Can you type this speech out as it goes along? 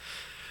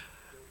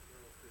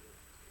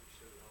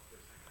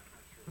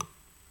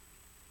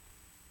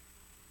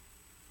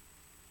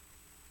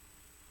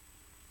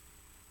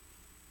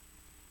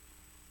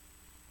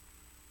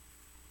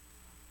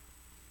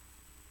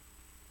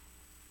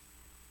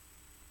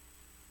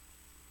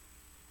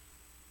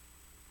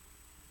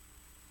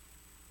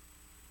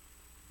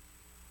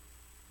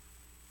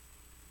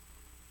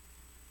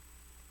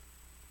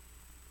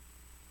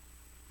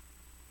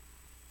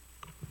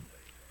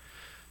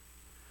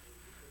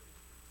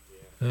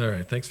All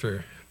right, thanks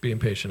for being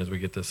patient as we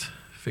get this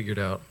figured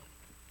out.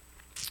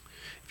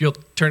 If you'll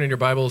turn in your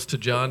Bibles to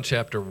John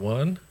chapter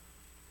 1.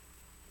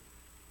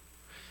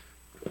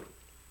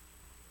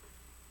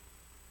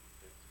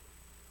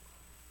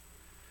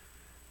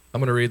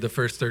 I'm going to read the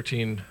first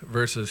 13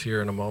 verses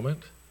here in a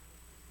moment.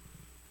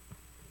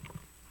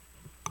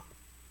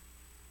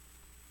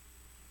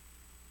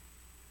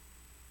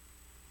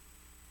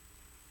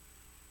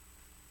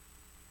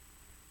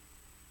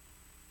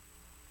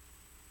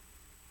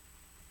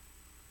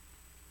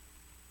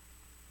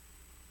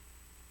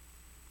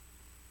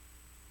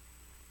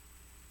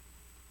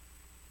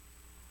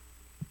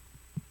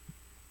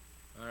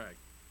 All right.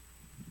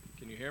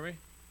 Can you hear me?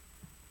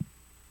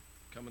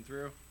 Coming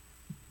through?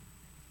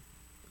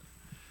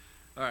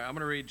 All right, I'm going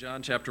to read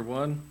John chapter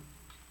 1,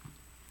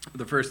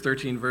 the first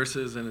 13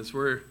 verses, and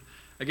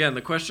again,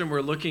 the question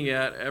we're looking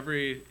at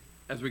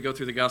as we go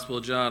through the Gospel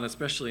of John,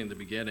 especially in the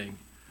beginning,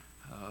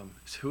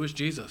 is who is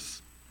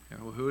Jesus?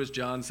 Who is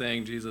John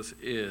saying Jesus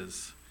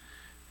is?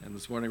 And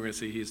this morning we're going to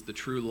see he's the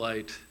true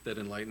light that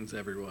enlightens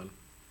everyone.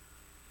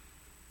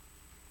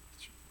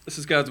 This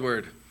is God's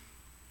word.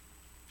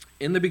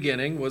 In the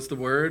beginning was the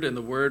Word, and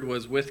the Word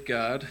was with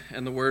God,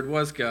 and the Word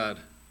was God.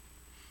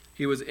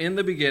 He was in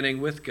the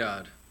beginning with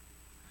God.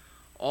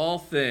 All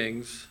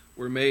things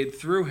were made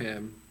through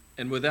him,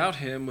 and without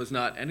him was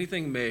not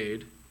anything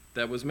made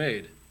that was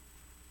made.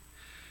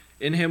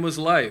 In him was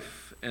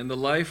life, and the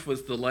life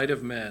was the light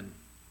of men.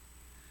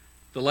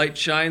 The light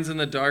shines in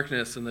the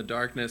darkness, and the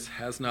darkness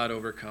has not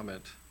overcome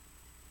it.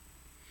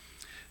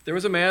 There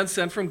was a man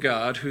sent from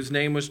God whose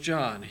name was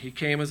John. He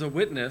came as a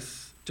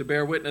witness to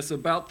bear witness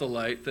about the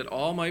light, that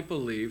all might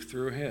believe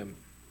through him.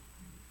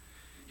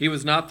 He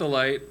was not the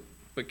light,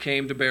 but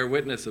came to bear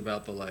witness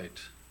about the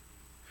light.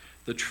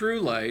 The true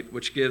light,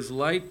 which gives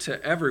light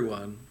to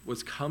everyone,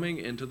 was coming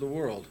into the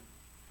world.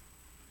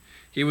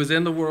 He was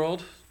in the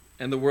world,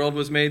 and the world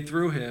was made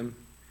through him,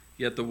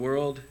 yet the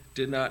world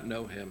did not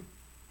know him.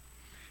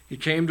 He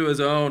came to his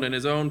own, and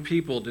his own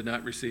people did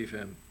not receive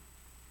him.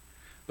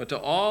 But to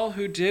all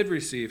who did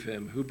receive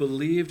him, who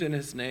believed in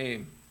his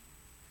name,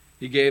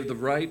 he gave the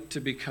right to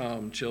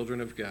become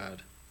children of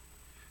God,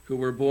 who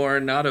were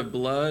born not of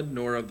blood,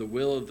 nor of the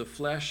will of the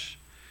flesh,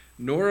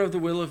 nor of the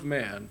will of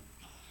man,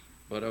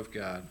 but of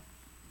God.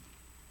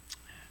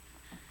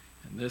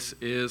 And this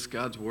is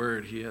God's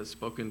word. He has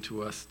spoken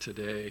to us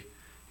today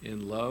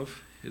in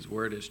love. His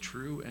word is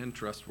true and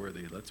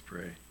trustworthy. Let's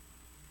pray.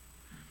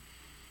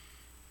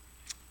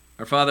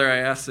 Our Father, I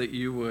ask that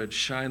you would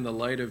shine the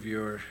light of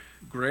your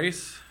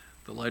grace,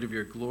 the light of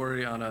your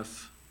glory on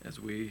us as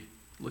we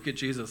look at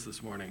Jesus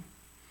this morning.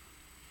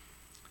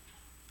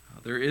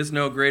 There is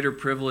no greater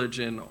privilege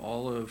in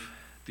all of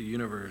the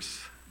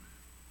universe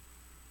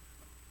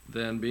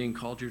than being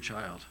called your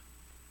child.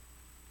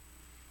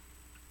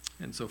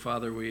 And so,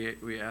 Father,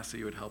 we ask that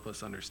you would help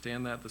us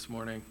understand that this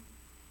morning,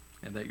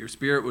 and that your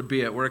Spirit would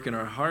be at work in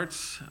our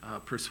hearts,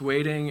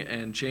 persuading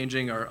and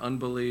changing our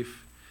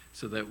unbelief,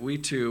 so that we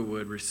too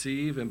would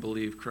receive and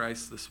believe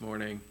Christ this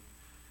morning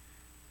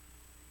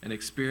and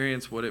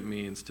experience what it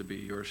means to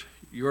be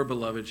your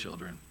beloved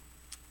children.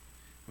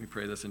 We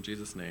pray this in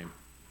Jesus' name.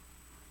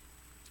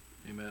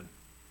 Amen.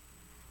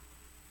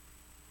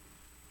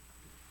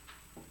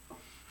 All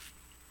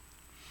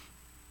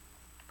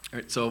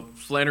right, so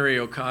Flannery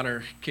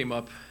O'Connor came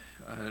up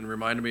and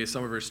reminded me of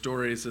some of her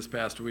stories this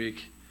past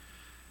week.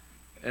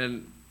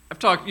 And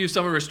I've used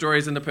some of her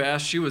stories in the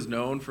past. She was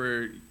known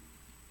for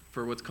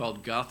what's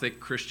called Gothic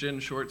Christian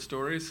short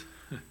stories.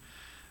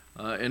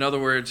 In other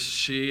words,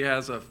 she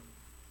has a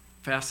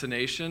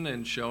fascination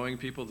in showing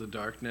people the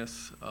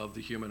darkness of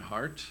the human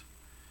heart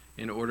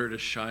in order to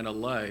shine a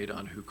light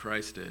on who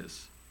Christ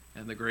is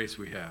and the grace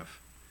we have.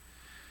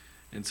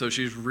 And so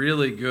she's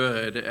really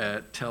good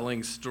at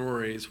telling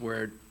stories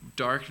where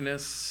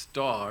darkness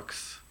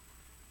stalks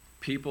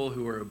people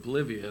who are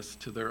oblivious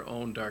to their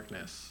own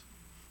darkness.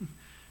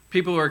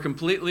 People who are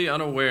completely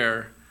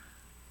unaware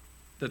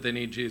that they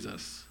need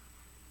Jesus,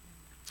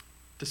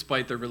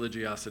 despite their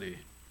religiosity.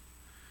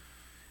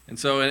 And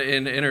so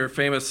in her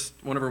famous,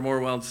 one of her more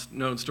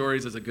well-known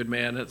stories is A Good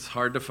Man It's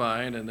Hard to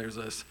Find, and there's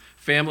this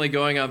family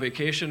going on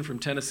vacation from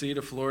Tennessee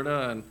to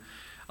Florida, and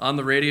on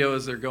the radio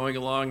as they're going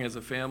along as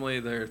a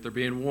family, they're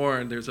being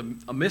warned there's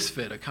a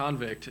misfit, a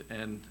convict,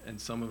 and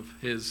some of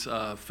his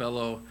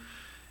fellow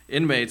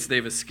inmates,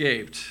 they've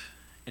escaped,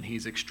 and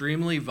he's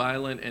extremely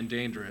violent and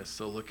dangerous,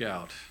 so look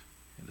out.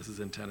 And this is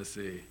in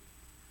Tennessee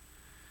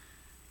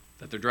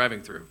that they're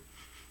driving through,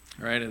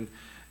 right? And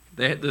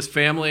this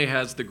family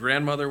has the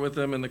grandmother with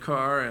them in the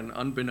car, and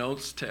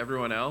unbeknownst to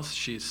everyone else,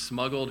 she's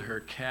smuggled her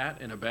cat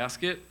in a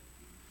basket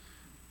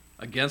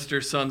against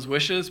her son's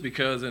wishes,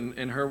 because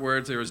in her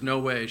words, there was no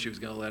way she was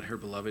going to let her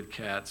beloved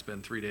cat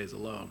spend 3 days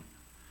alone.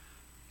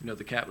 You know,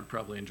 the cat would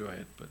probably enjoy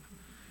it, but,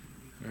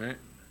 all right?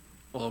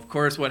 Well, of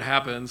course, what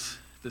happens,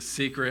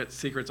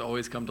 secrets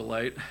always come to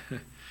light.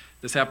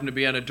 This happened to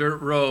be on a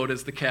dirt road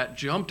as the cat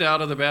jumped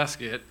out of the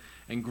basket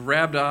and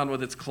grabbed on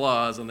with its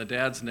claws on the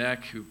dad's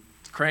neck, who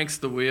cranks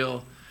the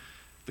wheel.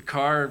 The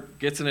car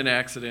gets in an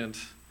accident.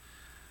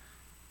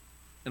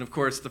 And of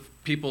course, the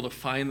people to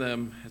find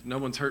them, no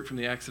one's hurt from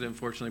the accident,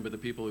 unfortunately, but the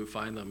people who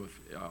find them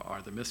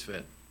are the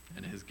misfit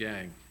and his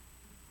gang.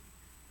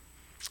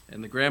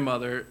 And the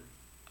grandmother,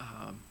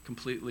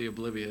 completely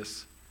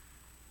oblivious,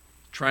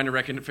 trying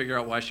to figure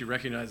out why she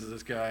recognizes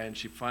this guy, and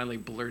she finally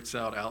blurts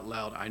out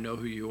loud, "I know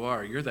who you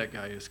are. You're that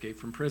guy who escaped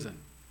from prison."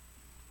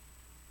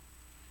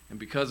 And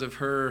because of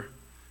her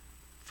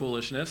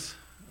foolishness,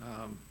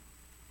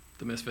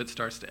 the misfit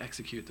starts to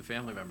execute the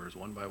family members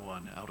one by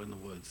one out in the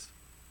woods.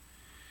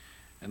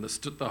 And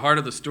the heart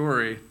of the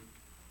story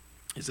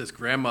is this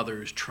grandmother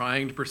who's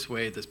trying to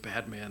persuade this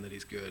bad man that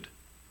he's good,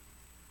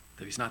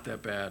 that he's not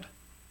that bad.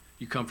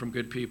 You come from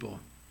good people,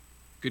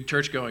 good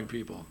church-going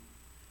people.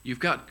 You've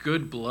got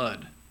good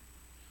blood.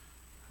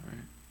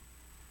 Right?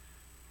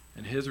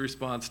 And his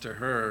response to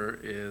her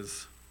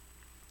is,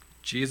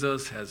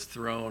 Jesus has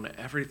thrown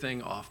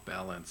everything off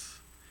balance.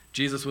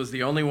 Jesus was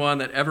the only one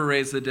that ever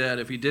raised the dead.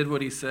 If he did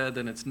what he said,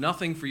 then it's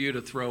nothing for you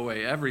to throw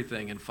away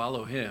everything and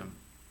follow him.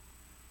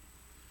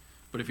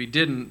 But if he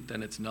didn't,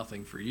 then it's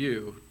nothing for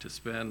you to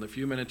spend the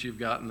few minutes you've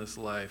got in this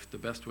life the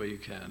best way you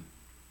can.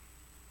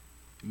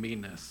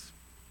 Meanness,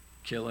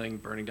 killing,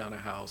 burning down a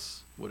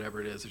house,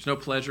 whatever it is. There's no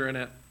pleasure in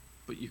it,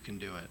 but you can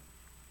do it.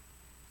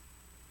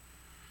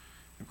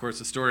 Of course,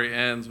 the story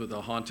ends with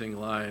a haunting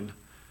line.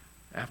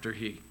 After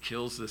he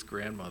kills this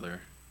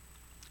grandmother,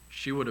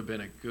 she would have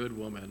been a good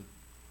woman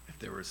if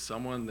there was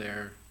someone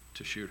there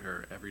to shoot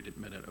her every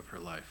minute of her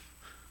life.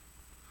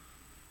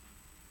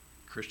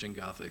 Christian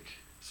Gothic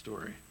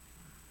story.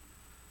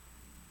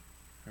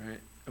 All right?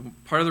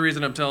 And part of the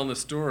reason I'm telling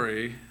this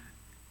story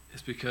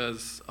is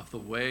because of the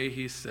way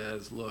he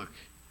says, look,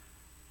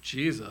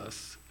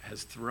 Jesus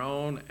has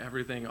thrown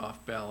everything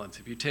off balance.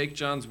 If you take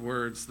John's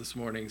words this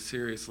morning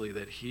seriously,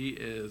 that he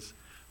is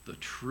the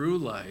true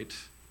light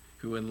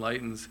who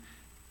enlightens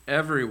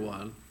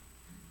everyone,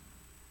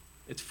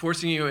 it's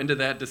forcing you into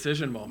that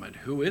decision moment.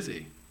 Who is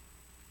he?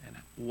 And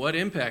what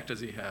impact does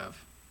he have?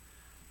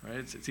 Right?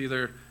 It's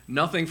either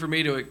nothing for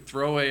me to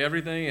throw away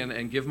everything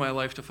and give my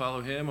life to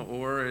follow him,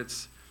 or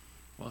it's,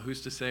 well,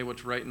 who's to say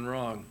what's right and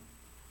wrong,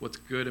 what's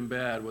good and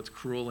bad, what's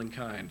cruel and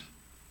kind.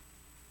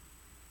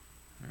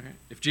 All right?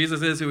 If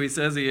Jesus is who he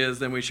says he is,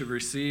 then we should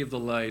receive the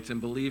light and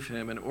believe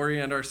him and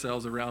orient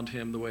ourselves around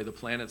him the way the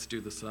planets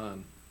do the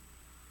sun.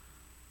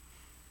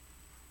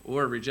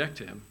 Or reject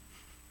him,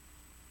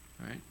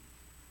 right?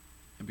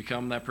 And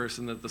become that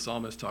person that the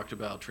psalmist talked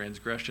about.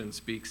 Transgression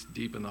speaks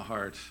deep in the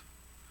heart.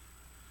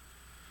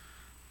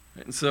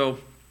 And so,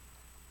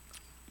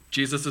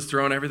 Jesus has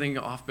thrown everything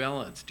off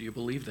balance. Do you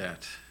believe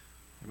that?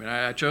 I mean,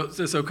 I chose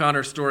this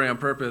O'Connor story on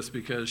purpose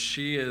because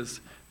she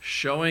is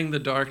showing the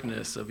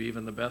darkness of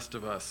even the best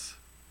of us.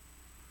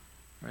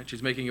 Right?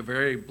 She's making a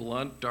very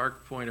blunt,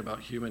 dark point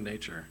about human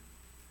nature.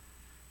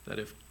 That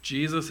if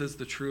Jesus is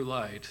the true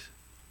light,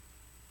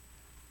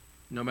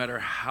 no matter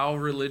how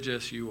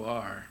religious you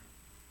are,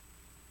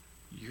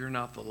 you're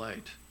not the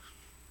light.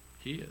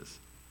 He is.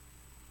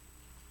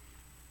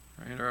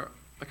 Right? Or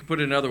I could put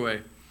it another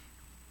way.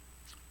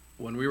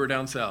 When we were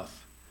down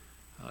south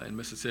in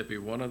Mississippi,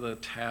 one of the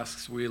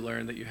tasks we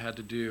learned that you had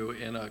to do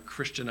in a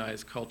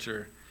Christianized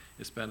culture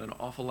is spend an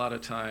awful lot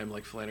of time,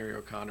 like Flannery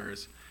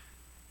O'Connor's,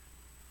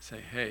 say,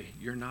 hey,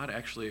 you're not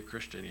actually a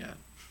Christian yet.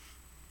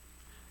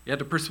 You had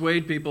to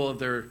persuade people of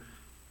their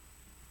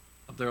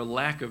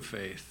lack of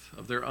faith,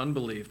 of their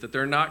unbelief, that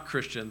they're not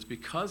Christians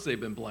because they've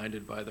been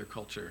blinded by their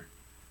culture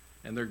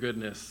and their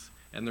goodness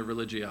and their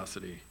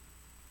religiosity.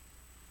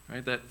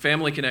 Right? That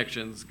family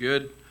connections,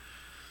 good,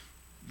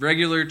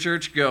 regular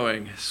church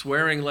going,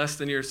 swearing less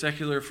than your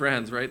secular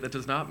friends, right? That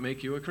does not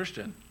make you a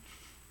Christian.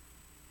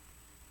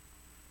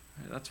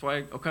 Right? That's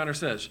why O'Connor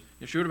says,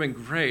 she would have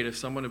been great if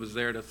someone was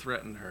there to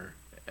threaten her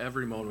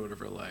every moment of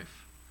her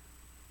life.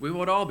 We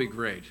would all be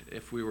great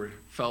if we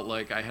felt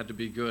like I had to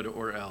be good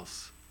or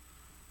else.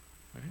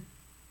 Right?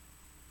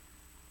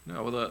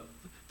 No, well,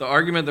 the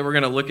argument that we're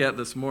going to look at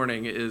this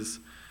morning is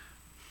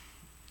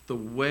the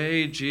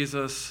way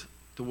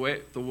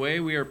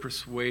we are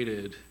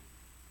persuaded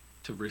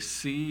to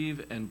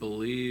receive and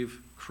believe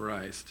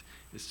Christ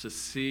is to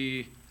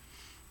see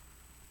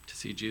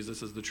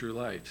Jesus as the true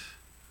light.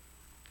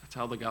 That's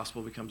how the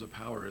gospel becomes a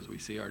power, as we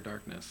see our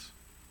darkness.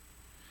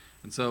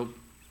 And so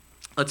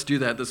let's do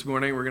that this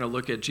morning. We're going to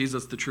look at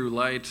Jesus, the true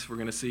light. We're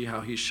going to see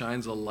how he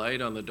shines a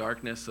light on the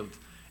darkness of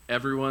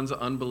everyone's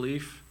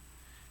unbelief,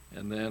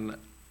 and then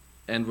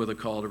end with a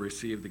call to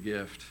receive the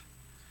gift.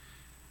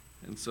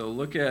 And so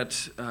look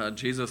at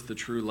Jesus, the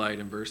true light,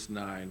 in verse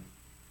 9,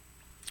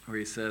 where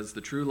he says,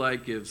 the true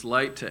light gives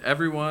light to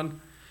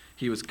everyone.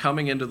 He was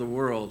coming into the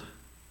world.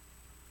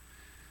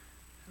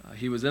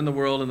 He was in the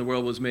world, and the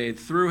world was made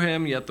through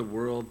him, yet the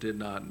world did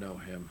not know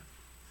him.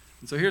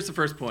 And so here's the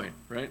first point,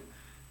 right?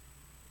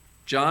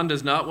 John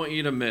does not want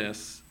you to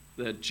miss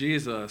that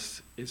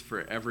Jesus is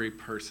for every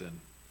person.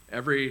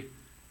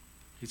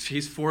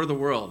 He's for the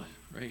world,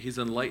 right? He's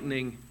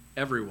enlightening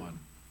everyone.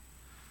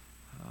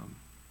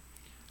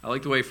 I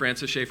like the way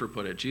Francis Schaeffer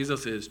put it.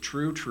 Jesus is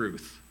true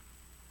truth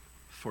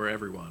for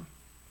everyone.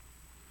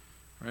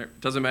 Right?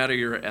 It doesn't matter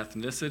your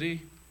ethnicity,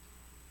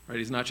 right?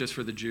 He's not just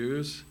for the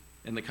Jews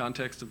in the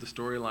context of the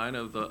storyline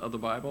of the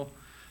Bible.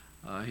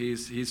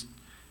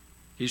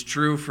 He's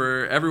true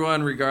for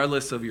everyone,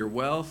 regardless of your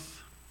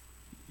wealth,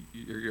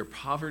 your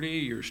poverty,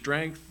 your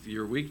strength,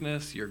 your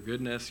weakness, your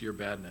goodness, your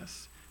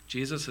badness.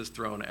 Jesus has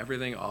thrown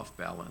everything off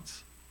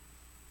balance.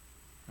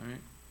 Right?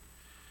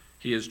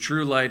 He is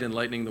true light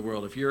enlightening the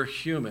world. If you're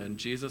human,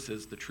 Jesus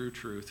is the true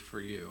truth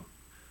for you.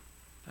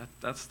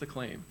 That's the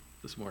claim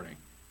this morning.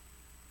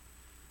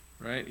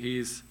 Right?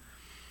 He's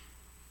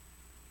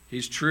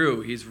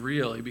true. He's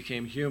real. He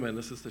became human.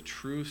 This is the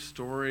true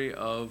story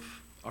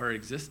of our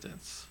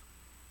existence.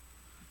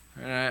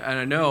 And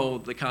I know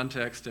the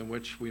context in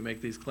which we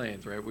make these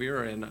claims, right? We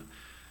are in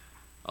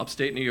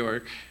upstate New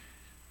York,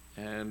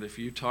 and if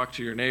you talk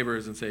to your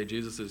neighbors and say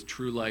Jesus is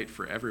true light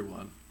for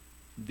everyone,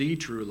 the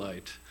true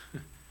light,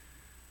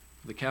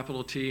 with a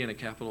capital T and a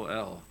capital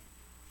L,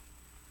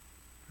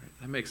 right,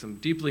 that makes them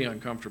deeply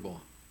uncomfortable.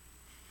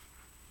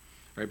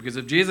 Right? Because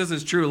if Jesus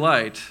is true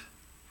light,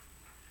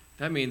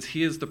 that means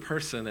he is the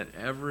person that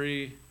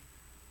every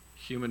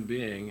human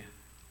being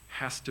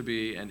has to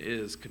be and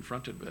is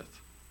confronted with.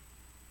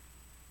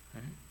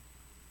 Right?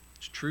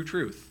 It's true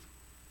truth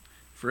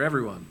for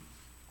everyone.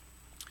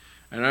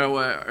 I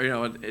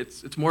know,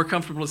 it's more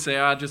comfortable to say,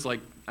 I just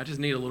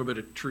need a little bit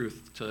of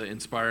truth to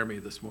inspire me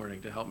this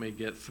morning, to help me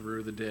get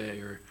through the day,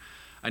 or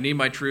I need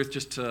my truth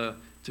just to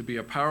be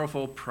a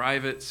powerful,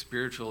 private,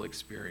 spiritual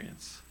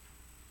experience.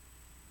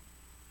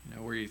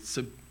 Where you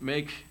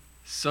make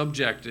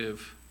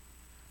subjective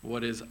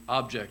what is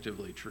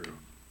objectively true.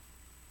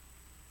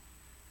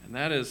 And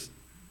that is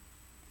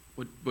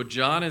what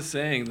John is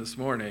saying this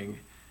morning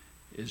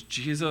is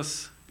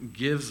Jesus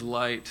gives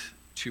light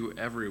to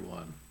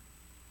everyone.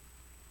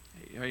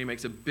 He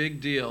makes a big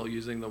deal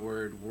using the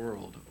word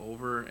world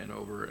over and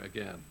over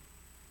again.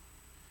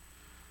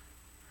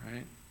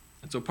 Right?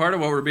 And so part of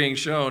what we're being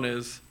shown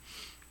is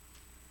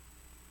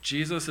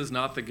Jesus is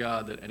not the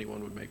God that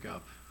anyone would make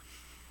up.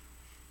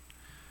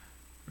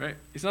 Right?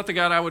 He's not the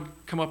God I would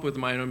come up with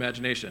in my own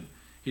imagination.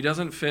 He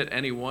doesn't fit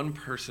any one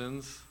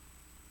person's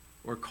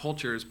or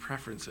culture's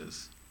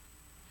preferences.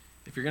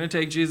 If you're going to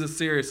take Jesus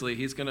seriously,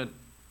 he's going to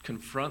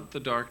confront the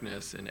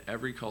darkness in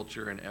every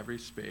culture, in every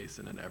space,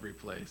 and in every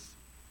place.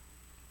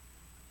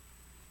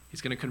 He's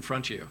going to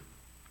confront you.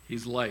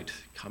 He's light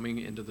coming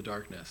into the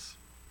darkness.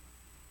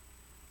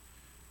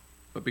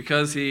 But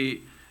because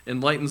he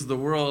enlightens the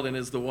world and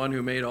is the one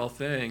who made all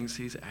things,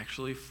 he's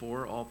actually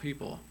for all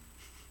people.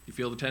 You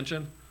feel the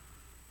tension?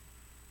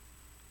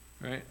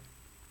 Right?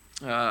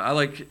 I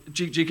like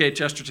G.K.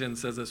 Chesterton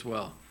says this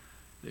well.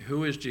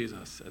 Who is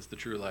Jesus as the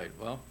true light?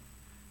 Well,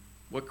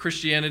 what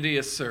Christianity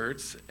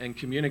asserts and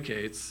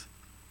communicates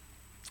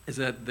is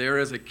that there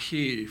is a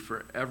key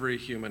for every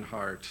human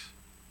heart,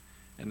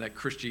 and that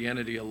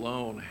Christianity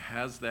alone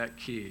has that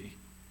key,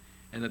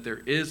 and that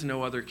there is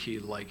no other key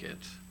like it.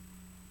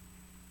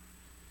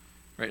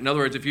 Right? In other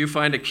words, if you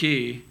find a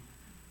key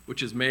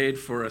which is made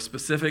for a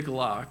specific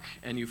lock,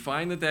 and you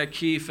find that that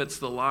key fits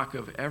the lock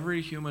of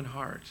every human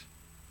heart,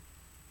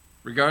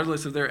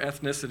 regardless of their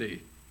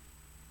ethnicity,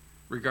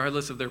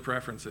 regardless of their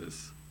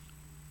preferences,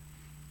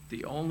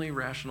 the only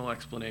rational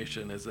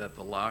explanation is that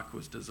the lock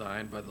was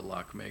designed by the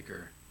lock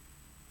maker,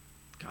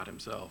 God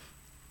himself,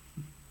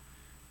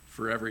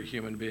 for every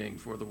human being,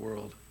 for the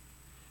world.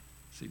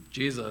 See,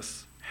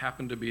 Jesus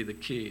happened to be the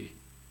key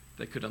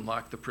that could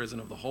unlock the prison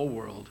of the whole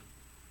world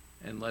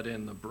and let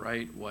in the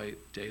bright white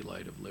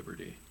daylight of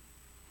liberty.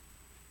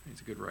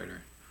 He's a good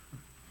writer.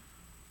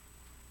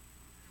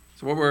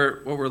 So what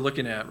we're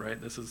looking at, right?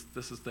 This is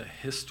the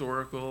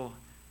historical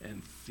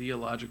and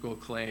theological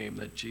claim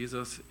that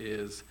Jesus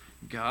is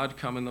God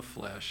come in the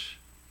flesh,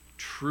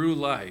 true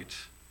light,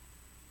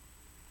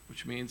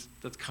 which means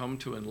that's come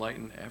to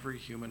enlighten every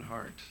human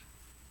heart.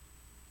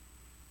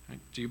 Right?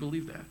 Do you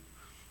believe that?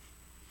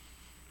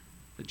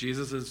 That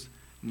Jesus is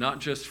not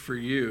just for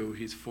you,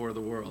 he's for the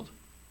world.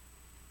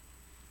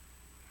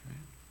 Right?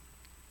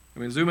 I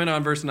mean, zoom in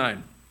on verse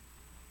 9.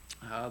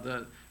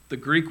 The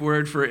Greek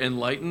word for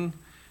enlighten,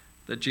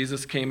 that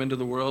Jesus came into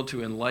the world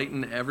to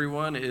enlighten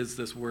everyone, is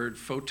this word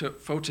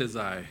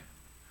photizai.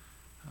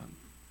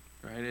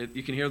 Right?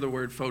 You can hear the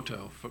word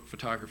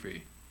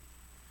photography.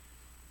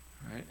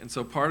 Right? And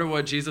so part of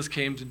what Jesus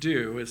came to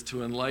do is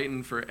to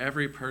enlighten for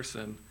every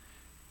person,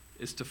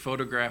 is to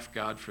photograph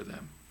God for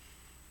them.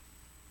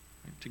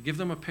 Right? To give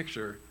them a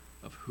picture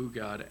of who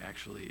God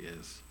actually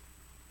is.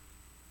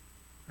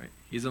 Right?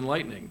 He's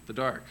enlightening the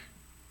dark.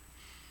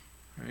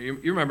 Right? You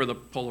remember the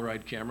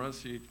Polaroid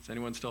cameras? Does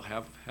anyone still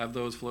have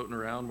those floating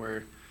around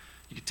where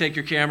you could take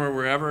your camera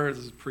wherever?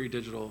 This is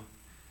pre-digital.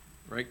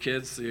 Right,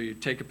 kids? So you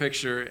take a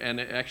picture, and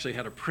it actually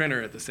had a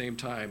printer at the same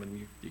time,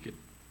 and you could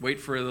wait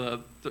for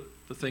the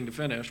thing to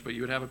finish, but you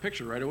would have a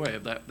picture right away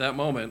of that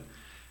moment.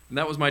 And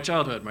that was my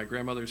childhood. My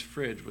grandmother's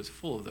fridge was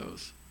full of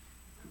those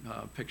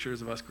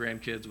pictures of us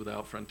grandkids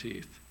without front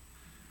teeth.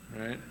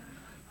 Right?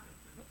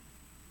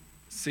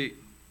 See,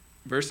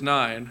 verse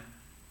 9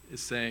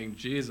 is saying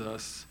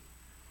Jesus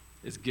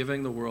is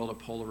giving the world a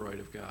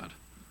Polaroid of God.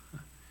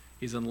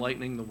 He's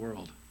enlightening the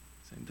world,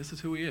 saying this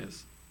is who he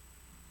is.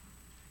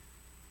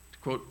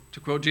 To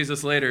quote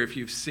Jesus later, if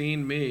you've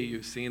seen me,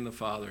 you've seen the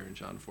Father in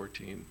John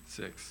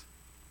 14:6.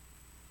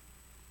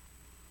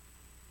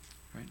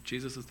 Right?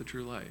 Jesus is the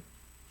true light.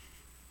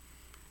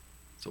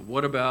 So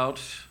what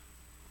about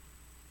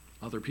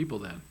other people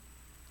then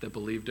that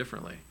believe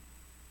differently?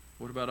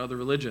 What about other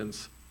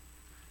religions?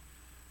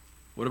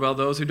 What about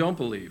those who don't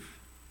believe?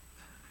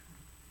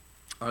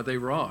 Are they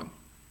wrong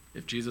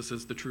if Jesus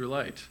is the true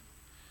light?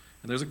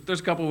 And there's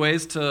a couple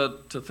ways to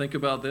think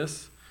about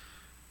this,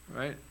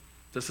 right?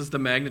 This is the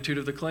magnitude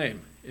of the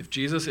claim. If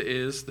Jesus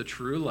is the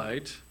true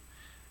light,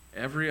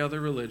 every other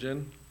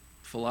religion,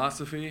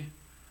 philosophy,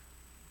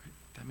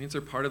 that means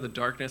they're part of the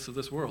darkness of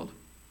this world.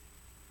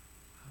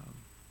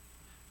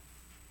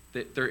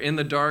 They're in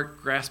the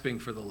dark, grasping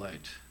for the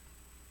light.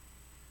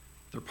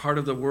 They're part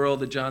of the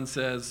world that John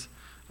says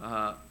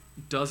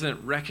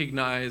doesn't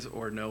recognize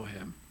or know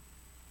him.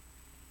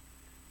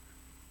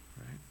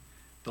 Right?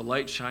 The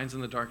light shines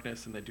in the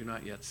darkness, and they do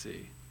not yet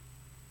see.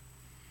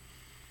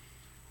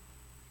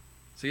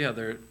 So yeah,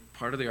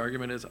 part of the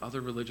argument is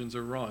other religions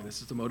are wrong.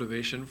 This is the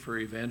motivation for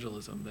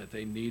evangelism, that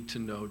they need to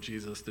know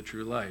Jesus, the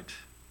true light.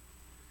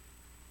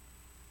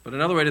 But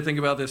another way to think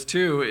about this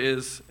too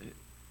is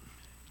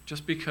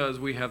just because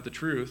we have the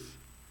truth,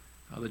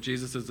 that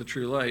Jesus is the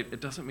true light, it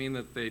doesn't mean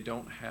that they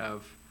don't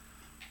have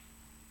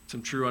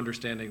some true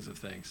understandings of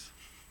things.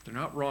 They're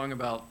not wrong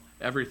about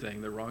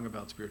everything. They're wrong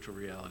about spiritual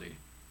reality.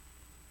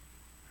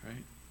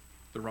 Right?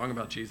 They're wrong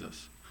about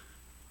Jesus.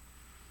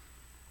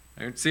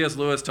 And C.S.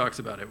 Lewis talks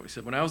about it. He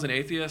said, when I was an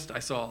atheist, I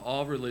saw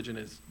all religion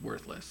as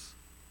worthless.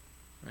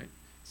 Right?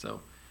 So,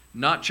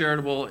 not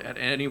charitable in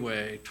any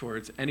way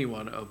towards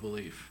anyone of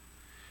belief.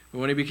 But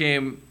when he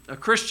became a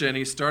Christian,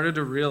 he started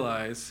to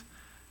realize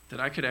that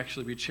I could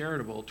actually be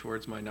charitable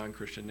towards my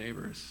non-Christian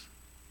neighbors.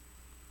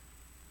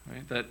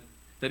 Right?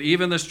 That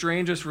even the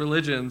strangest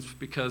religions,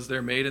 because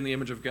they're made in the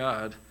image of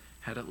God,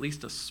 had at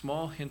least a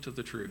small hint of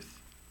the truth.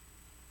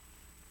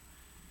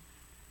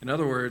 In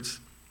other words,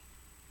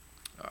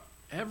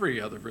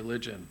 every other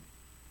religion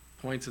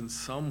points in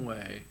some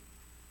way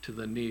to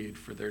the need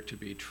for there to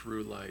be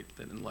true light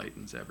that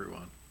enlightens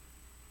everyone.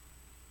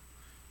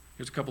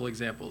 Here's a couple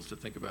examples to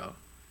think about.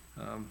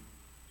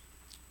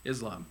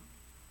 Islam.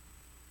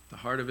 The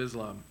heart of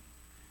Islam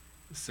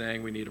is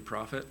saying we need a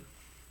prophet,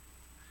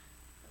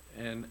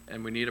 and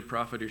we need a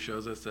prophet who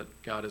shows us that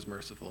God is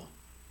merciful.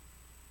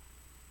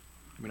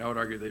 I mean, I would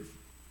argue they've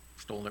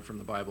stolen it from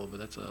the Bible, but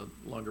that's a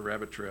longer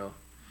rabbit trail.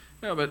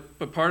 No,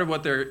 but part of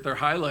what they're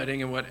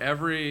highlighting and what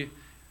every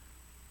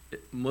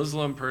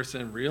Muslim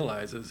person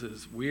realizes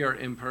is we are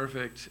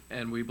imperfect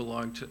and we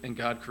belong to, and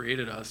God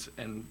created us,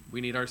 and we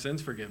need our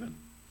sins forgiven.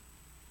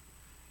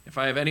 If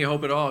I have any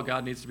hope at all,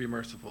 God needs to be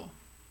merciful.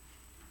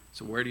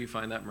 So where do you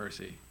find that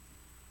mercy?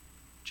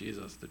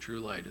 Jesus, the true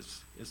light,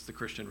 is the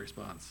Christian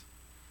response.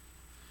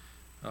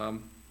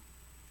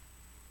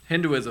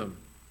 Hinduism.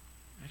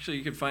 Actually,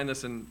 you can find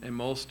this in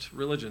most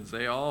religions.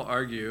 They all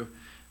argue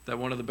that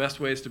one of the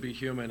best ways to be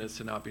human is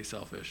to not be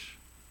selfish.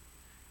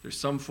 There's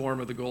some form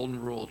of the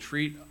golden rule.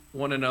 Treat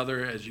one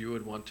another as you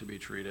would want to be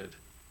treated.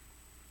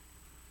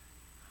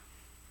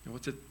 And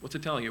what's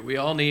it telling you? We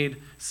all need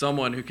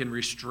someone who can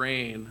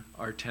restrain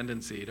our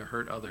tendency to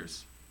hurt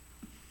others.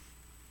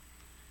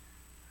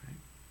 Right?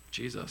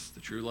 Jesus,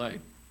 the true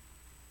light.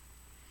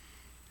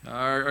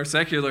 Our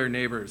secular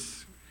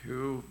neighbors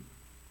who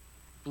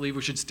believe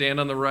we should stand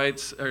on the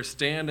rights, or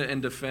stand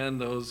and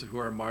defend those who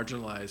are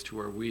marginalized, who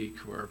are weak,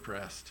 who are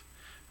oppressed.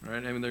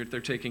 Right? I mean,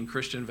 they're taking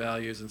Christian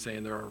values and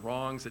saying there are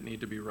wrongs that need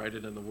to be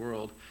righted in the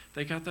world.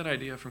 They got that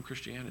idea from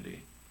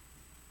Christianity.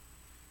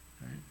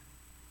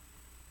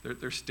 Right?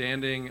 They're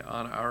standing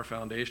on our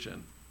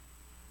foundation.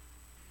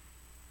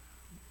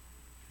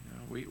 You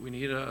know, we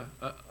need a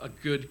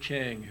good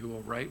king who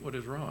will right what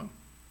is wrong.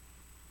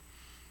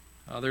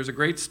 There's a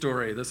great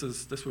story. This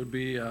would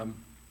be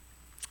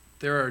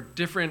there are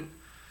different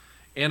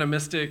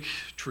animistic,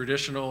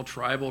 traditional,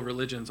 tribal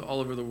religions all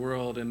over the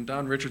world, and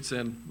Don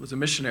Richardson was a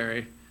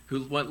missionary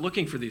who went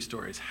looking for these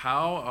stories.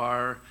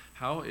 How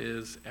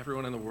is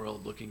everyone in the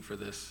world looking for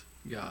this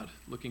God,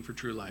 looking for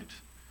true light?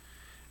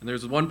 And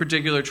there's one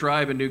particular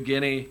tribe in New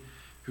Guinea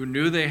who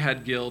knew they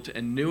had guilt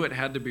and knew it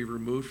had to be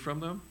removed from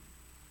them.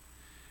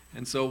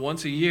 And so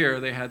once a year,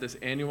 they had this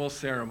annual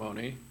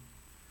ceremony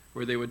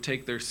where they would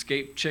take their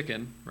escaped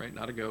chicken, right,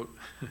 not a goat,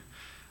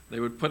 they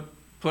would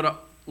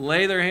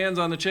lay their hands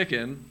on the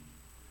chicken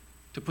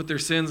to put their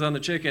sins on the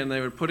chicken.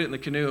 They would put it in the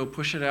canoe,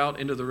 push it out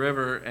into the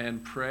river,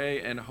 and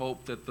pray and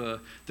hope that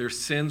their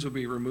sins would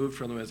be removed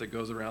from them as it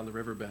goes around the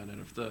riverbed.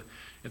 And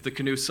if the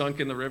canoe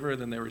sunk in the river,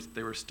 then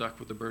they were stuck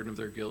with the burden of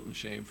their guilt and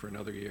shame for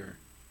another year.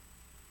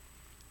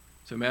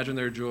 So imagine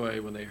their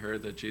joy when they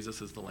heard that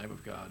Jesus is the Lamb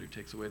of God who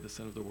takes away the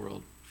sin of the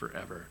world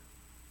forever.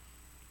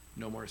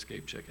 No more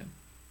escaped chicken.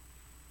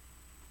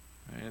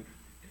 Right?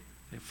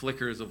 They have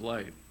flickers of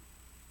light.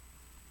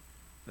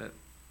 That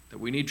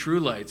we need true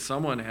light.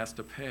 Someone has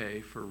to pay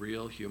for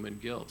real human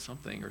guilt.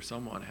 Something or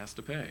someone has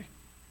to pay.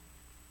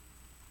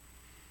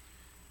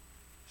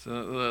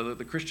 So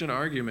the Christian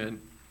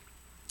argument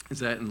is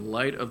that in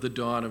light of the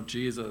dawn of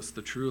Jesus,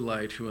 the true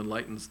light who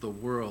enlightens the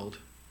world,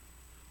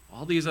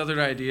 all these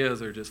other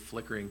ideas are just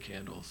flickering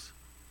candles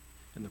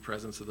in the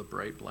presence of the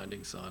bright,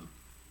 blinding sun.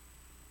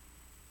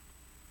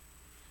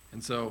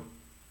 And so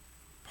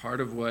part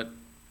of what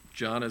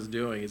John is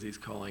doing is he's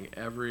calling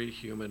every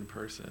human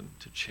person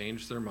to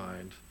change their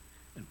mind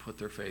and put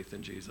their faith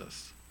in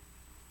Jesus.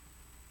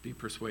 Be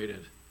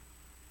persuaded,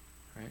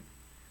 right?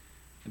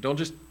 And don't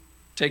just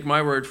take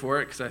my word for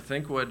it, because I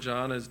think what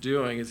John is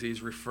doing is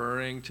he's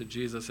referring to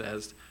Jesus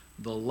as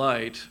the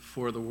light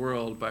for the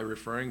world by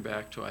referring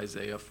back to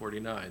Isaiah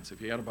 49. So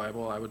if you got a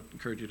Bible, I would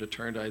encourage you to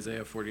turn to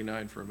Isaiah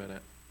 49 for a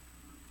minute.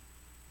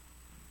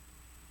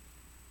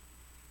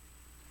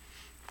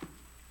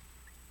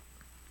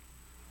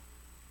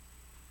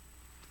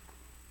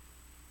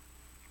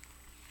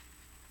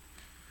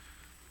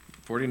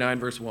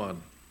 Verse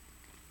 1.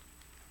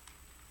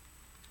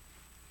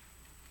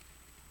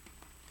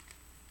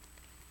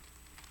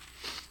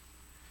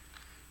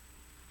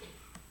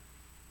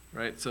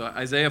 Right, so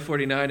Isaiah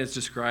 49 is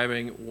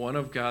describing one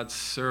of God's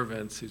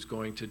servants who's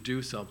going to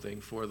do something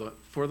for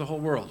the whole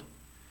world.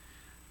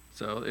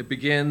 So it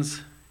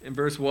begins in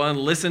verse 1,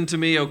 "Listen to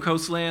me, O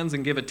coastlands,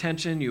 and give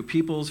attention, you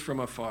peoples from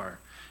afar."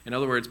 In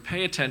other words,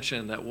 pay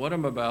attention that what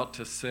I'm about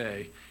to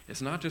say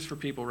is not just for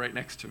people right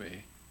next to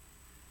me.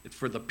 It's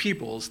for the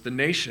peoples, the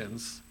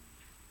nations,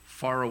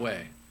 far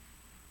away.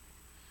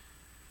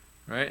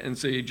 Right? And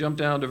so you jump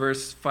down to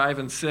verse 5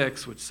 and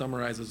 6, which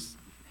summarizes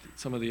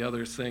some of the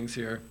other things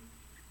here.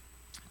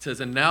 It says,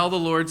 "And now the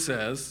Lord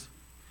says,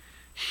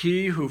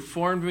 he who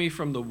formed me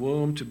from the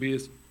womb to be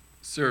his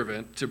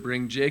servant, to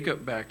bring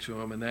Jacob back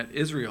to him, and that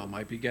Israel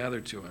might be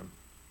gathered to him.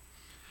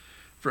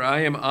 For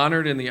I am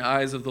honored in the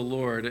eyes of the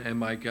Lord, and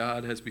my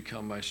God has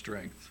become my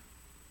strength."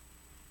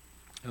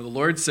 And the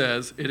Lord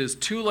says, "It is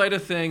too light a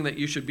thing that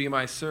you should be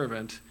my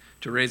servant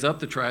to raise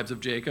up the tribes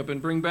of Jacob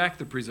and bring back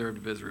the preserved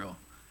of Israel.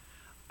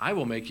 I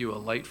will make you a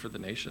light for the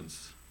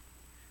nations,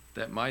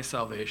 that my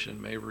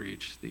salvation may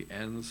reach the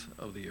ends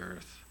of the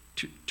earth,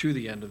 to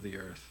the end of the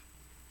earth."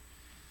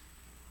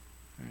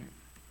 Right.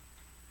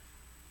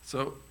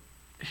 So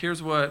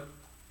here's what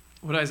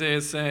Isaiah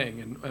is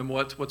saying, and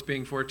what's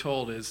being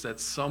foretold is that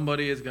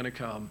somebody is going to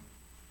come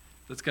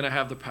that's going to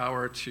have the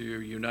power to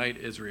unite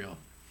Israel.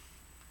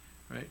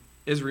 Right?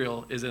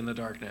 Israel is in the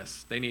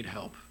darkness. They need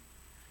help.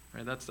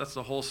 Right? That's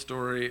the whole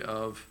story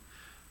of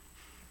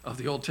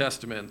the Old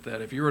Testament,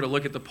 that if you were to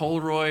look at the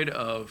Polaroid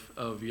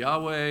of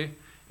Yahweh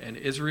and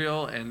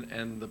Israel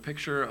and the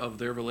picture of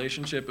their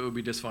relationship, it would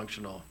be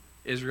dysfunctional.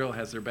 Israel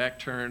has their back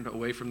turned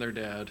away from their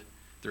dad.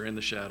 They're in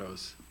the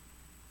shadows,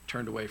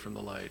 turned away from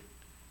the light,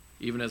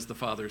 even as the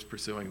Father's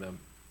pursuing them.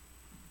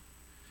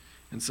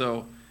 And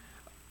so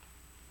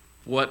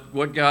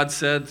what God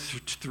said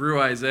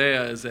through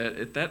Isaiah is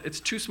that it's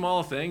too small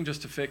a thing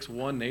just to fix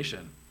one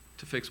nation,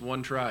 to fix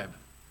one tribe.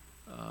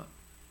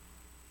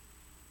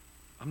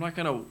 I'm not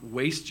going to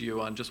waste you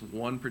on just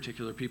one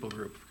particular people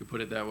group, if you could put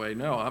it that way.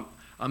 No,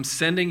 I'm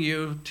sending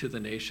you to the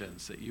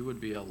nations, that you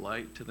would be a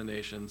light to the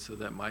nations so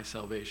that my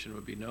salvation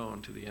would be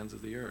known to the ends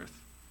of the earth.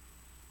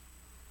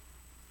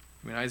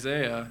 I mean,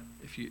 Isaiah,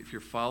 if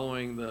you're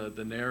following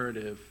the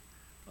narrative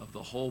of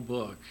the whole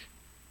book,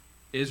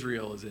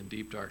 Israel is in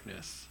deep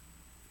darkness.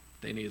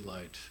 They need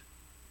light.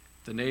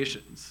 The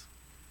nations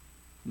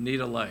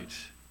need a light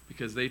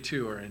because they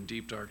too are in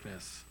deep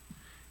darkness.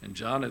 And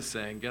John is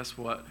saying, guess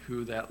what?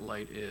 Who that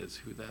light is,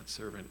 who that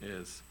servant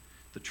is.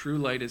 The true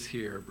light is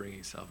here,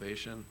 bringing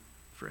salvation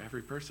for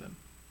every person.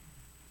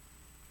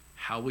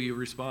 How will you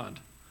respond?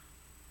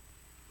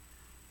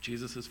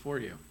 Jesus is for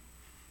you.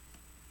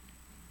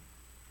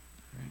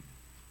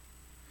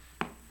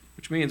 Right?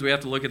 Which means we have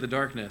to look at the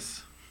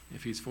darkness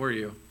if he's for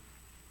you.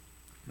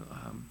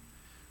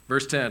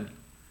 Verse 10.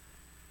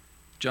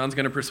 John's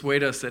going to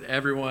persuade us that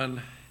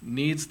everyone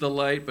needs the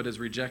light but has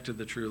rejected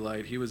the true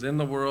light. He was in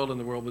the world and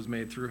the world was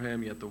made through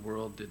him, yet the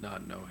world did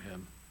not know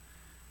him.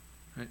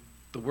 Right?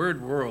 The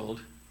word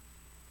world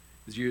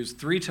is used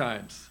 3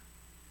 times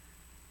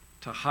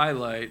to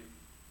highlight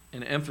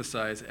and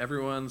emphasize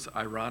everyone's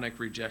ironic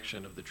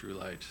rejection of the true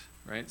light.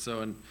 Right?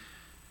 So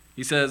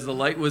he says the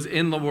light was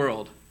in the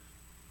world.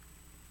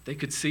 They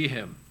could see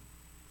him.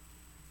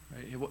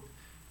 Right?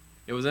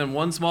 It was in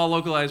one small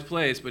localized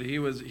place, but he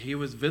was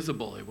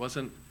visible. He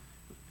wasn't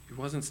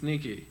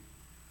sneaky.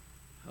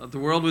 The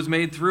world was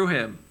made through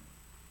him,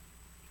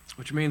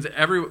 which means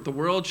the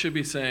world should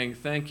be saying,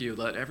 "Thank you.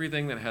 Let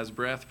everything that has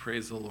breath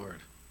praise the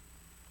Lord."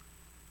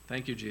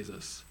 Thank you,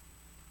 Jesus.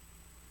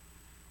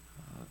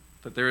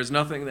 That there is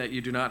nothing that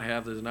you do not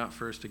have that is not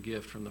first a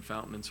gift from the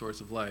fountain and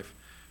source of life.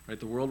 Right?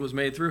 The world was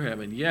made through him,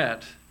 and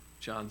yet,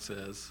 John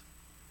says,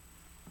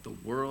 the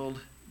world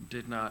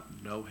did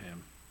not know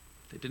him.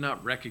 They did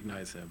not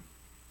recognize him.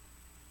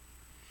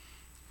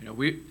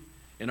 We,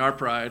 in our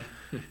pride,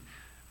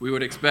 we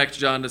would expect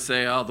John to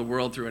say, "Oh, the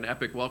world threw an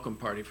epic welcome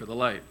party for the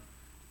light.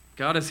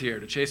 God is here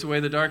to chase away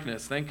the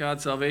darkness. Thank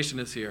God salvation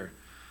is here.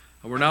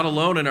 We're not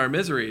alone in our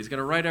misery. He's going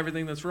to right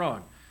everything that's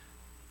wrong."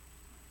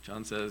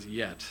 John says,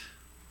 yet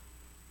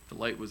the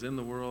light was in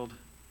the world,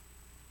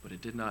 but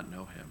it did not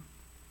know him.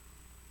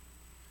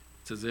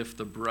 It's as if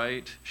the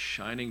bright,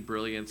 shining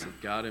brilliance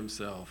of God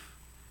himself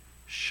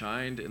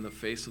shined in the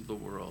face of the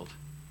world,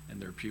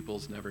 and their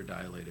pupils never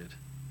dilated.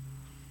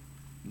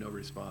 No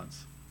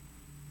response.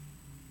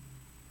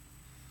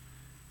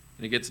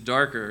 And it gets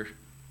darker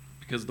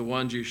because the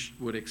ones you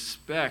would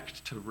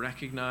expect to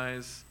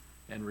recognize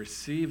and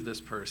receive this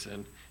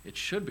person, it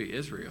should be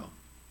Israel.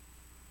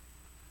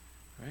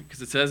 Right?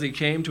 Because it says he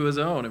came to his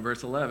own in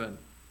verse 11.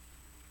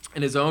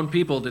 And his own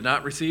people did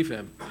not receive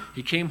him.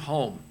 He came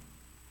home.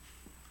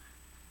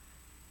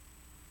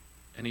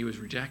 And he was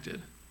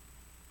rejected.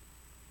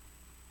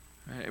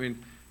 Right? I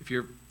mean, if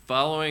you're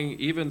following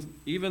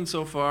even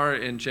so far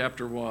in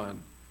chapter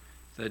 1,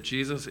 that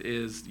Jesus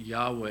is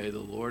Yahweh, the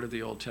Lord of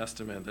the Old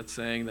Testament, that's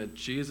saying that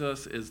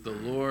Jesus is the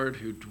Lord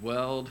who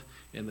dwelled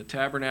in the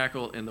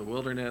tabernacle in the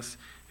wilderness,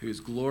 whose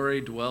glory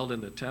dwelled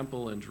in the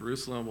temple in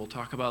Jerusalem. We'll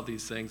talk about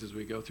these things as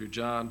we go through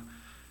John.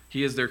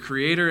 He is their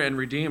creator and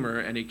redeemer,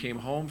 and he came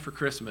home for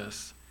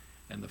Christmas,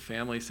 and the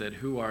family said,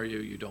 "Who are you?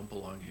 You don't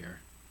belong here."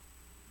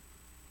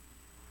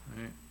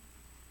 Right?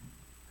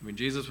 I mean,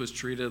 Jesus was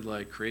treated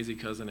like crazy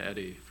cousin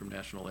Eddie from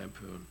National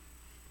Lampoon.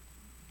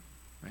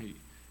 Right?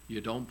 You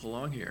don't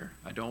belong here.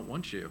 I don't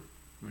want you.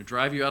 I'm going to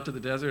drive you out to the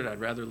desert. I'd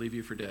rather leave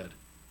you for dead.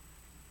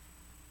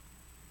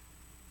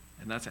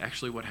 And that's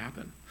actually what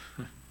happened.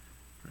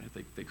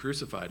 Right? They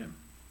crucified him.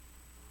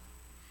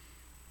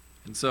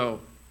 And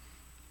so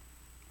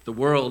the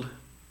world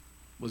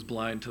was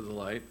blind to the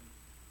light.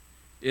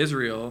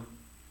 Israel,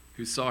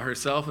 who saw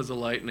herself as a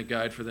light and a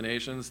guide for the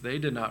nations, they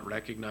did not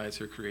recognize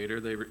her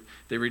creator.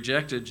 They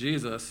rejected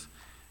Jesus,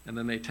 and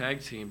then they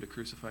tag teamed to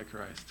crucify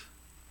Christ.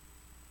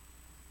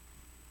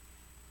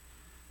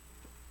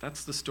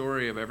 That's the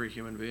story of every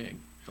human being.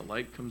 The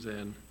light comes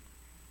in,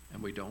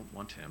 and we don't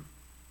want him.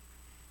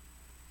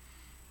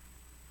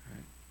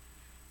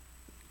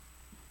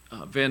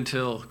 Right?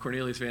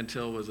 Cornelius Van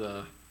Til was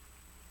a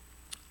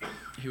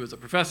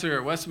professor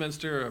at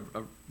Westminster,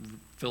 a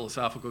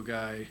philosophical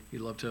guy. He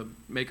loved to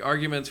make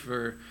arguments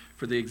for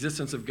the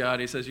existence of God.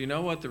 He says, you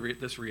know what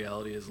this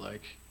reality is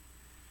like?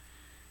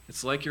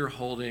 It's like you're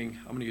holding,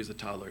 I'm going to use a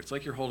toddler. It's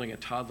like you're holding a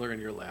toddler in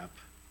your lap.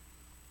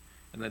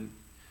 And then,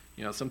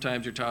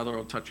 sometimes your toddler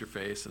will touch your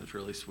face and it's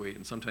really sweet,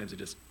 and sometimes they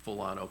just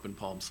full-on open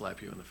palm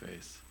slap you in the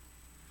face.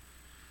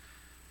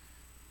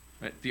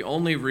 Right? The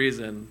only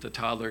reason the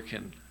toddler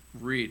can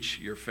reach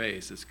your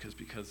face is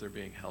because they're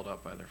being held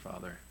up by their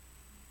father.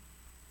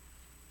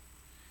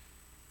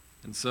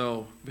 And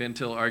so Van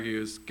Til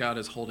argues God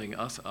is holding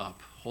us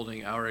up,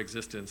 holding our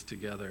existence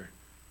together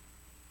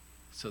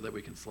so that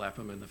we can slap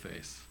him in the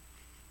face.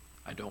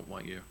 I don't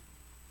want you.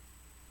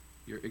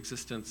 Your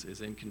existence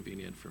is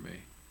inconvenient for me.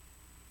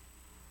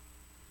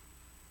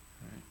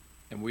 Right?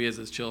 And we as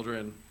his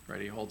children,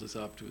 right, he holds us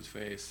up to his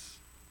face,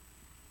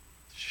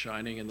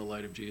 shining in the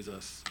light of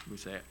Jesus. We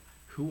say,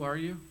 who are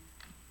you?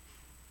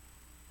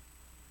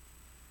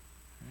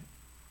 Right?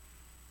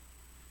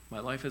 My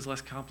life is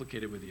less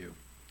complicated with you.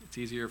 It's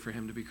easier for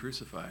him to be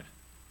crucified.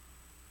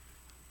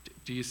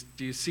 Do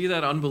you see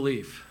that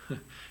unbelief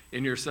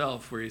in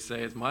yourself where you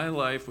say, my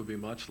life would be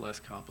much less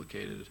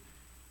complicated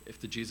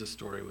if the Jesus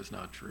story was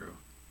not true?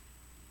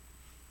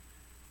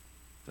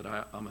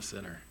 That I'm a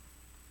sinner.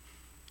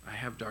 I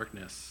have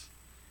darkness.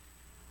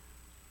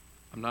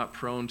 I'm not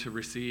prone to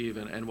receive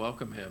and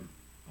welcome him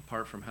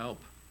apart from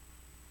help.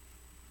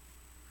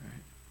 Right?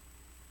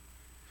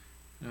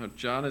 Now,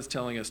 John is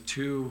telling us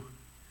two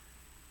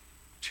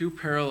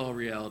parallel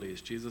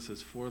realities. Jesus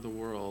is for the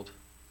world.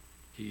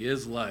 He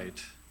is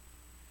light.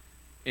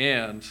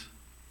 And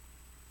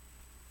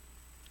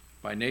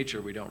by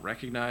nature, we don't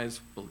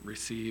recognize,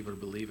 receive, or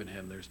believe in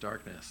him. There's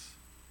darkness.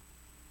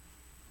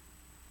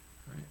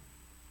 Right?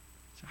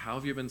 So how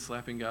have you been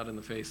slapping God in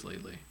the face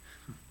lately?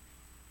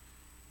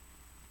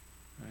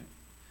 Right?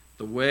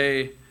 The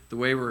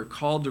way we're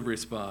called to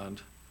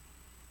respond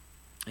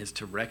is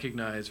to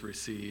recognize,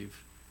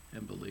 receive,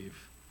 and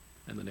believe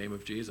in the name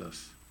of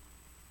Jesus.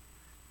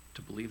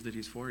 To believe that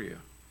he's for you.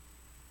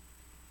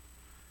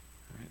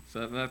 Right?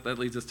 So that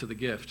leads us to the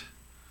gift.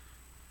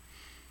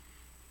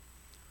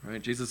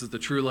 Right? Jesus is the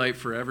true light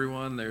for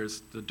everyone.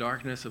 There's the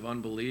darkness of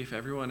unbelief.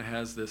 Everyone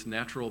has this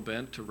natural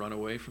bent to run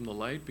away from the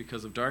light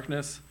because of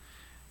darkness.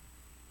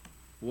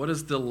 What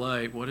is the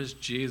light? What does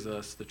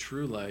Jesus, the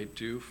true light,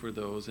 do for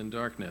those in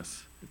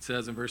darkness? It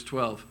says in verse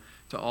 12,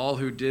 to all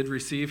who did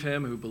receive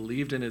him, who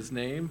believed in his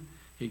name,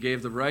 he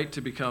gave the right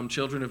to become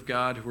children of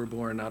God who were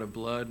born not of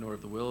blood, nor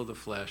of the will of the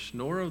flesh,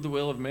 nor of the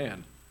will of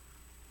man,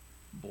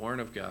 born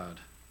of God.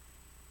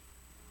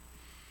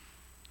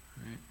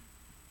 Right?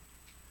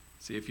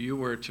 See, if you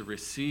were to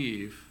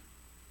receive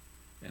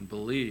and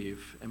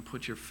believe and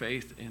put your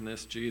faith in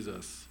this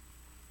Jesus,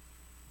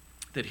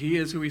 that he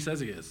is who he says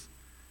he is,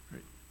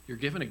 right? You're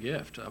given a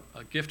gift of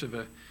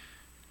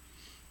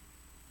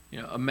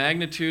a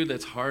magnitude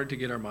that's hard to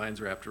get our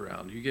minds wrapped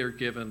around. You get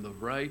given the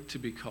right to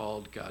be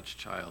called God's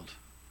child.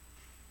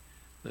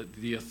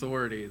 The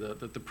authority,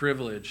 the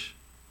privilege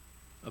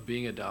of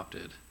being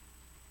adopted,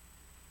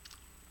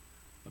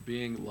 of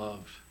being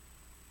loved,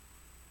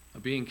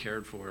 of being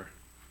cared for.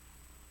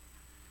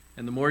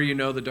 And the more you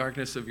know the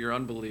darkness of your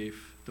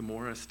unbelief, the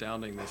more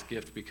astounding this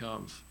gift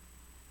becomes.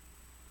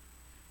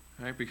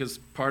 Right? Because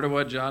part of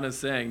what John is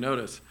saying,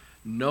 notice,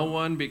 no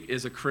one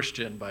is a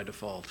Christian by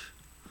default.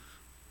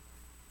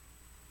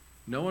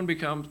 No one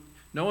becomes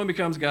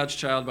God's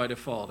child by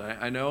default.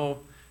 I know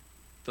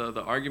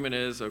the argument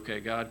is, okay,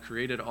 God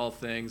created all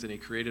things and he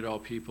created all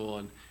people,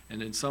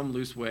 and in some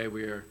loose way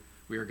we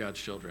are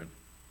God's children,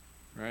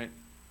 right?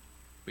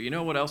 But you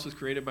know what else was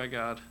created by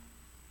God?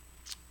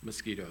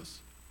 Mosquitoes.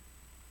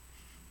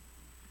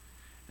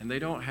 And they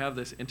don't have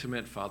this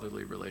intimate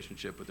fatherly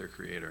relationship with their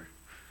creator,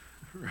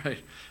 right?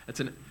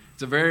 It's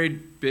a very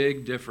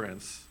big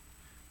difference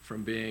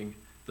from being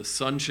the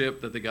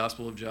sonship that the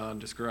Gospel of John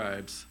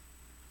describes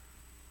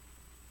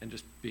and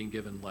just being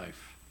given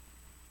life,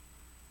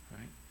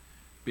 right?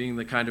 Being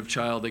the kind of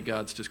child that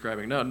God's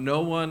describing.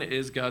 No one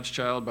is God's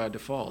child by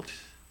default.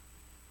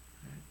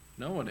 Right?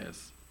 No one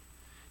is.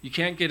 You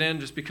can't get in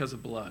just because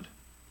of blood,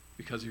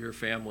 because of your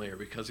family, or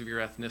because of your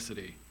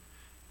ethnicity,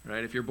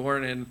 right? If you're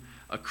born in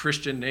a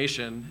Christian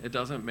nation, it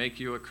doesn't make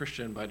you a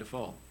Christian by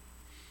default.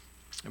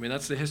 I mean,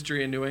 that's the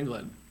history in New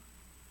England.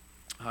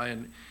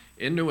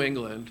 In New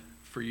England,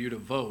 for you to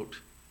vote,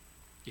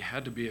 you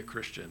had to be a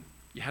Christian.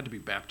 You had to be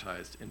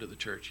baptized into the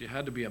church. You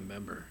had to be a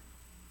member.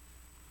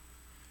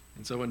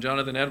 And so when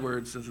Jonathan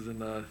Edwards, this is in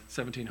the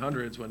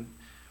 1700s, when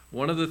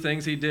one of the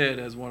things he did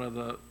as one of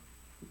the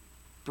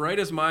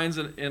brightest minds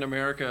in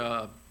America,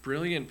 a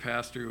brilliant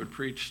pastor who would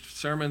preach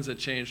sermons that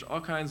changed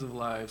all kinds of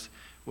lives,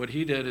 what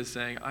he did is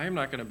saying, I am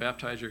not going to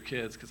baptize your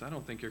kids because I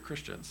don't think you're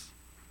Christians.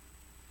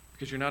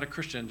 Because you're not a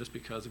Christian just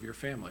because of your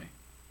family.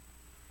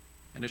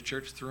 And his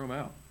church threw him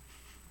out.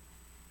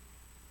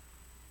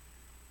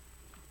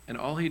 And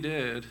all he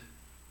did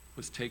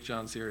was take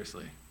John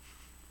seriously.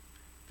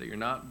 That you're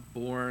not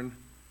born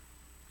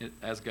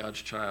as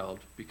God's child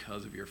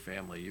because of your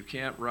family. You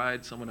can't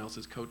ride someone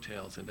else's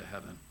coattails into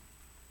heaven.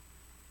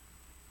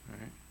 All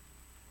right?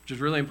 Which is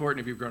really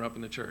important if you've grown up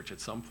in the church.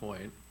 At some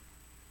point,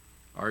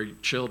 our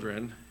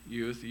children,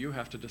 youth, you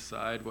have to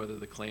decide whether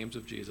the claims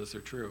of Jesus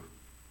are true.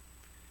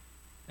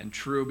 And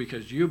true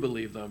because you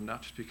believe them,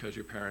 not just because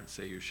your parents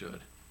say you should.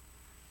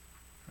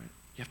 Right?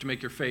 You have to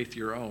make your faith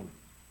your own.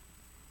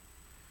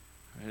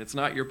 And it's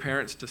not your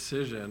parents'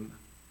 decision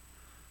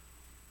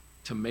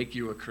to make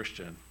you a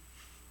Christian.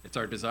 It's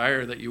our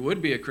desire that you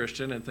would be a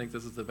Christian and think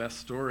this is the best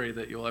story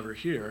that you'll ever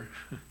hear.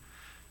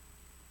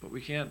 But we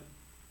can't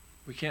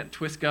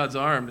twist God's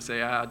arm to say,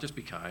 just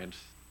be kind.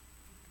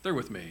 They're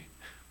with me,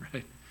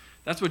 right?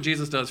 That's what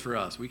Jesus does for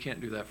us. We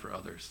can't do that for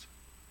others.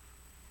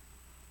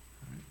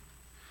 Right?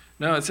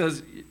 No, it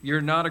says you're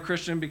not a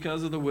Christian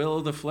because of the will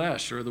of the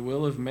flesh or the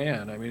will of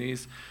man. I mean,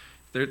 he's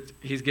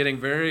getting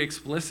very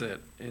explicit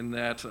in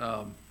that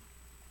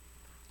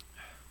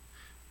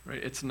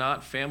right? It's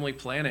not family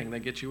planning that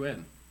gets you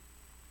in.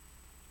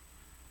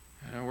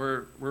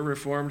 We're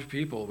Reformed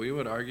people. We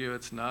would argue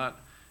it's not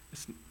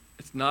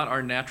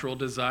our natural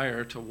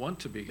desire to want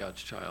to be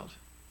God's child.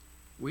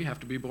 We have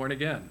to be born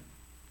again.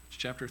 It's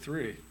chapter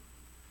 3.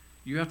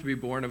 You have to be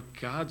born of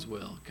God's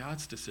will,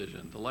 God's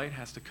decision. The light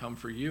has to come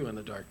for you in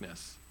the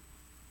darkness,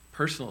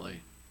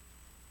 personally.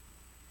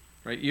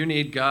 Right? You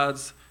need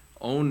God's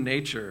own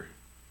nature,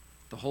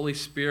 the Holy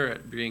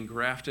Spirit being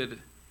grafted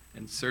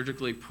and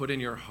surgically put in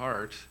your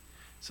heart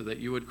so that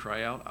you would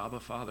cry out, Abba,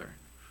 Father.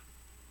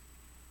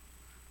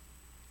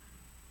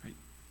 Right?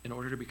 In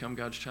order to become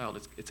God's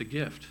child, it's a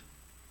gift.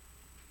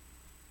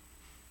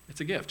 It's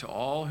a gift to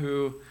all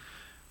who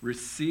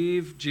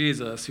receive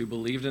Jesus, who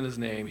believed in his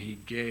name. He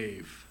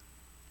gave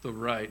the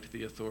right,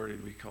 the authority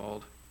to be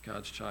called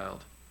God's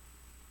child.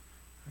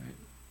 Right?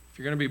 If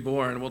you're going to be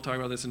born, we'll talk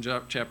about this in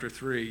chapter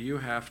 3, you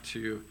have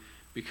to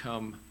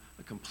become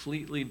a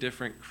completely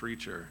different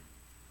creature,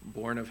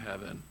 born of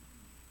heaven,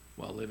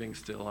 while living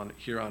still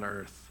here on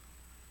earth,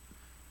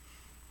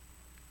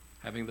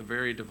 having the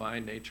very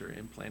divine nature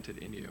implanted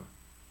in you.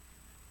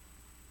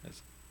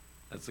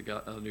 That's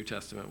the New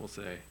Testament will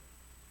say.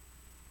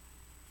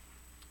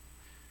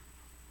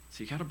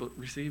 So you got to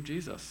receive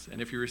Jesus.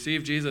 And if you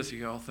receive Jesus,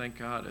 you go, oh, thank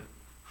God,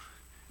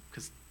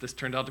 because this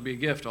turned out to be a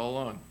gift all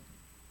along.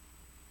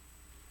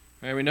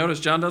 Right, we notice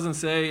John doesn't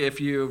say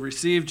if you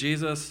receive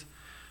Jesus,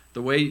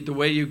 the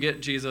way you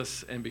get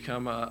Jesus and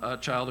become a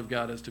child of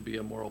God is to be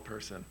a moral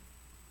person.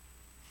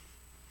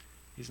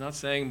 He's not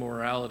saying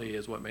morality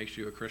is what makes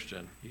you a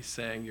Christian. He's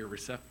saying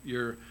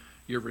your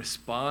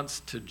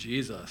response to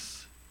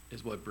Jesus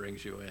is what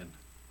brings you in.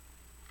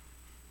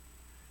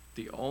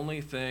 The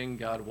only thing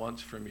God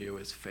wants from you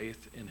is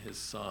faith in his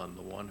Son,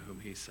 the one whom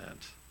he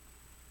sent.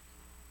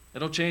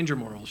 It'll change your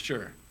morals,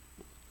 sure.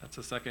 That's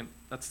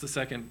the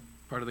second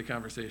part of the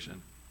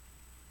conversation.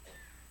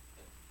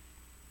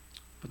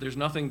 But there's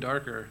nothing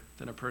darker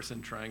than a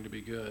person trying to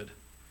be good,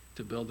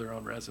 to build their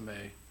own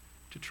resume,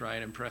 to try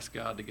and impress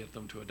God to get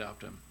them to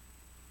adopt him.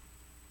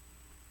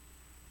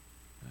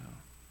 No.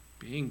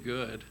 Being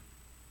good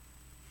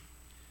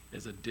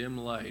is a dim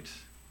light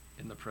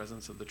in the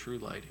presence of the true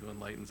light who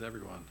enlightens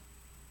everyone.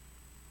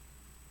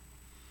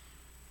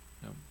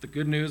 Now, the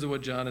good news of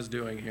what John is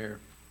doing here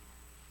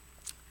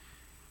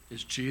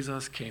is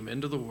Jesus came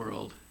into the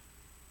world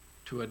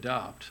to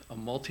adopt a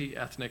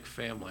multi-ethnic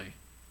family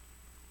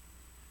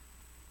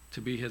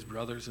to be his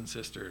brothers and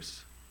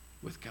sisters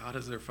with God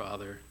as their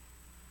father.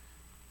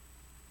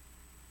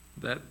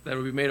 That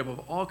would be made up of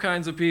all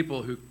kinds of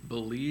people who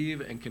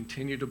believe and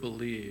continue to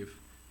believe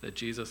that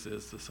Jesus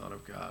is the Son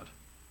of God.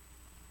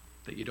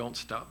 That you don't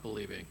stop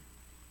believing.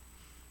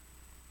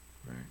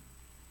 Right?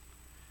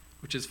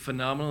 Which is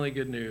phenomenally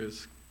good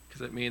news,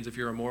 because it means if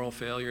you're a moral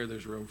failure,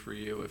 there's room for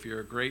you. If you're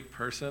a great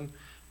person,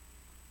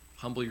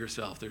 humble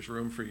yourself. There's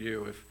room for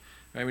you.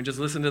 Just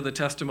listen to the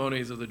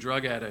testimonies of the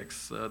drug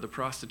addicts, the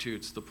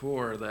prostitutes, the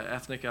poor, the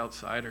ethnic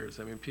outsiders.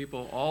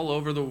 People all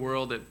over the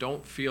world that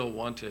don't feel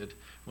wanted.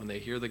 When they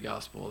hear the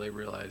gospel, they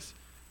realize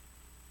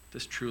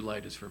this true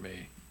light is for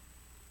me.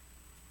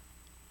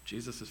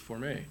 Jesus is for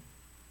me.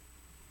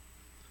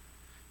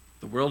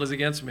 The world is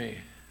against me.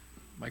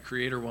 My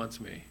Creator wants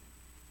me.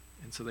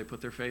 And so they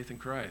put their faith in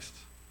Christ.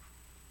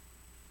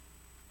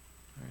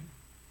 Right?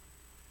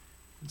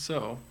 And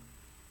so,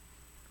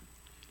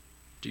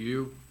 do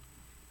you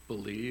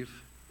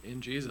believe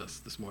in Jesus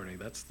this morning?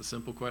 That's the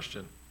simple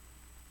question.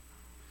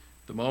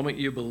 The moment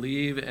you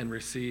believe and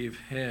receive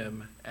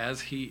him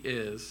as he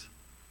is,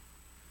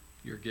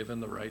 you're given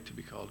the right to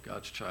be called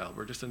God's child.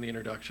 We're just in the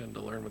introduction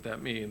to learn what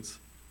that means.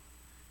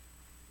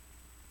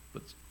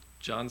 But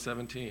John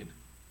 17,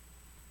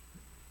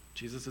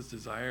 Jesus'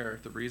 desire,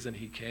 the reason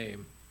he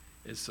came,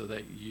 is so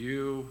that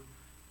you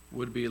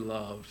would be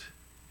loved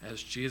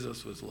as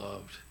Jesus was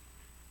loved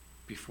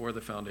before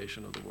the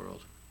foundation of the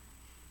world.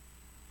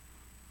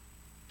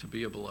 To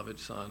be a beloved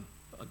son,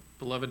 a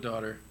beloved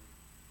daughter.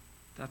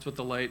 That's what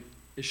the light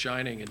is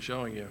shining and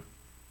showing you.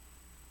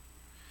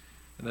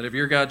 And that if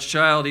you're God's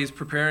child, he's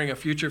preparing a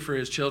future for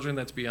his children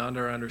that's beyond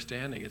our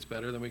understanding. It's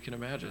better than we can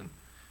imagine.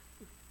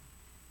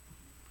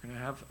 We're going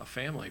to have a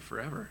family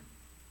forever.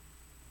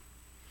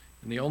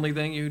 And the only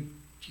thing you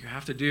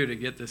have to do to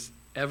get this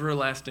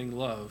everlasting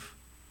love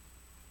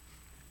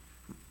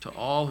to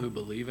all who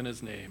believe in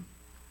his name,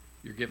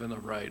 you're given a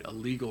right, a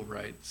legal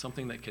right,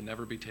 something that can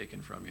never be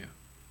taken from you.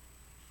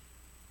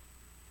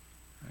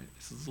 Right?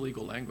 This is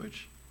legal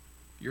language.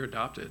 You're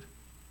adopted.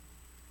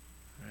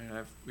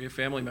 Right? We have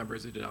family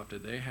members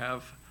adopted. They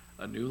have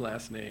a new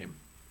last name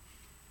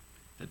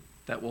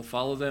that will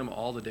follow them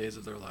all the days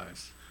of their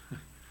lives. And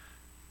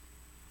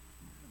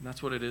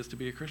that's what it is to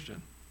be a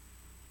Christian.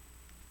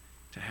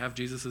 To have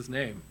Jesus'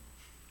 name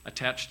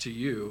attached to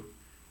you,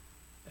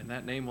 and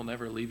that name will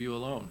never leave you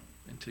alone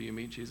until you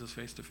meet Jesus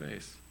face to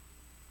face.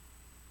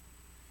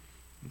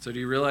 And so do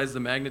you realize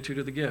the magnitude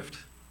of the gift?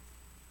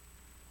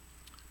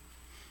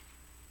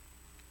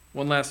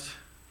 One last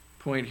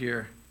point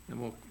here,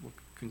 and we'll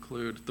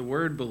conclude. The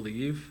word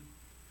believe,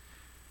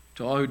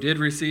 to all who did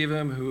receive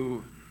him,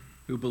 who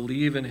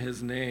believe in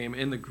his name,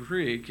 in the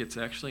Greek, it's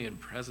actually in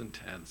present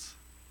tense.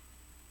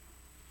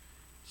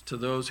 It's to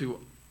those who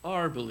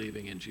are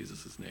believing in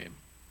Jesus' name.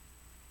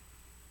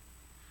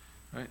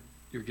 Right?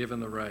 You're given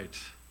the right.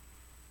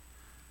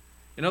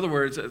 In other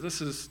words,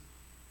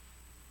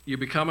 you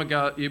become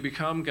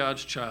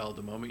God's child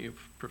the moment you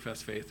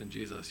profess faith in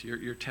Jesus.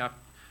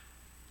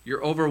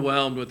 You're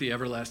overwhelmed with the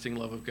everlasting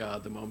love of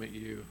God the moment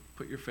you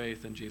put your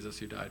faith in Jesus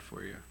who died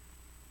for you.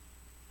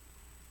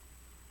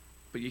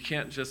 But you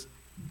can't just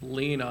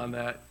lean on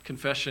that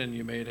confession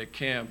you made at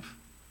camp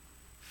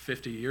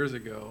 50 years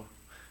ago.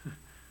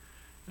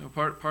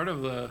 Part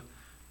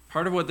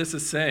of what this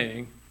is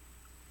saying,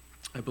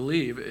 I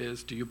believe,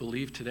 is, do you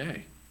believe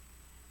today?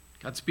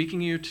 God speaking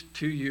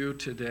to you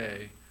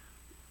today,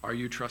 are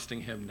you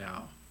trusting him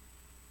now?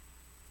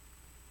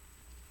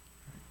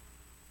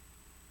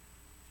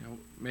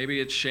 Maybe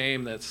it's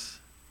shame that's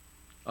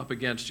up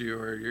against you,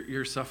 or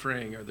you're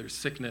suffering, or there's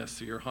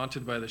sickness, or you're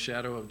haunted by the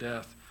shadow of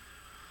death,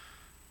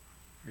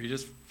 or you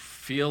just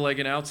feel like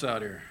an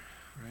outsider,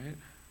 right?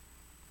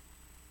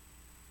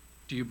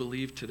 Do you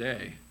believe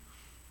today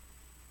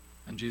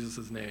in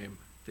Jesus' name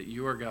that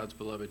you are God's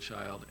beloved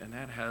child? And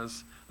that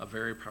has a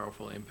very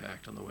powerful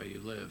impact on the way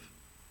you live.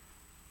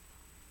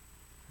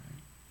 Right?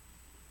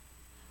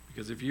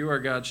 Because if you are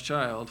God's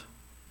child,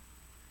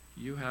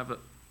 you have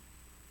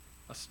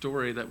a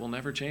story that will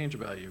never change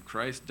about you.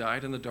 Christ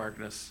died in the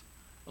darkness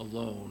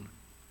alone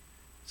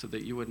so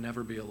that you would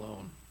never be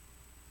alone.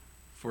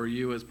 For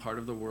you as part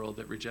of the world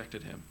that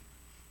rejected him.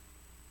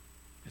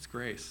 It's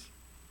grace.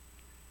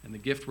 And the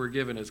gift we're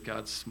given is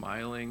God's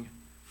smiling,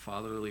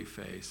 fatherly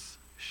face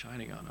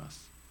shining on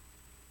us.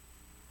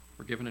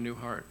 We're given a new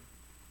heart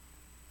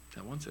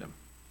that wants him.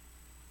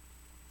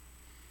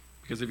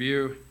 Because if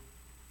you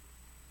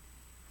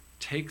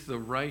take the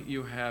right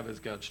you have as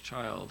God's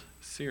child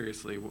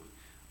seriously,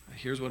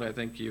 here's what I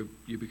think you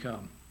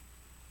become.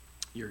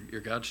 You're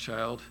God's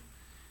child,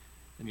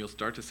 and you'll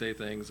start to say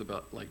things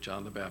about like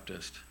John the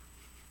Baptist.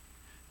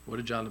 What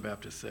did John the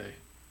Baptist say?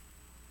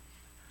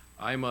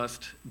 I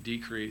must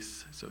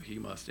decrease, so he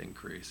must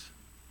increase.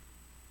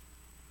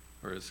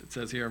 Or as it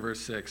says here in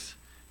verse 6,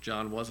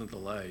 John wasn't the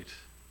light.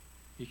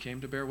 He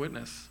came to bear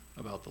witness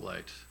about the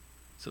light,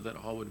 so that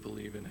all would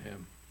believe in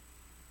him.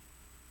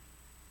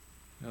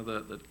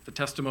 The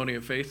testimony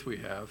of faith we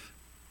have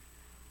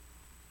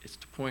is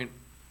to point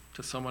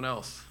to someone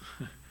else.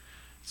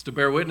 It's to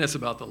bear witness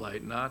about the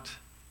light, not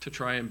to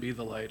try and be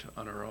the light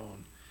on our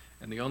own.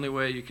 And the only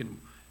way you can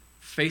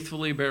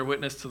faithfully bear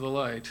witness to the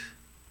light,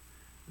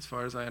 as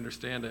far as I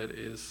understand it,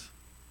 is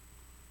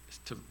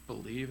to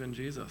believe in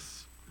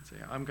Jesus. And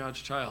say, I'm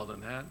God's child,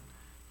 and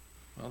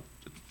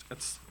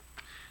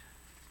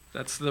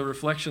that's the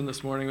reflection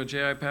this morning with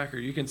J.I. Packer.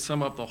 You can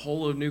sum up the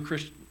whole of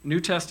New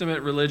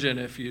Testament religion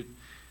if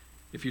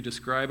you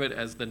describe it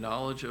as the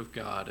knowledge of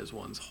God as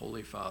one's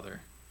Holy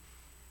Father.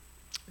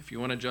 If you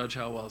want to judge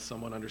how well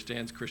someone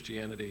understands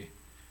Christianity,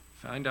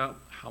 find out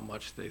how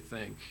much they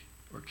think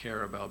or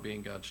care about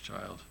being God's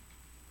child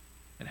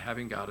and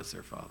having God as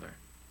their Father.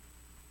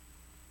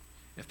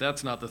 If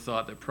that's not the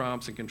thought that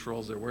prompts and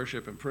controls their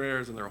worship and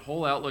prayers and their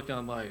whole outlook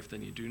on life,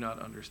 then you do not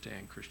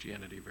understand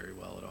Christianity very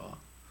well at all.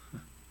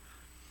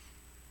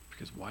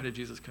 Because why did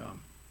Jesus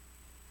come?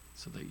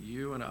 So that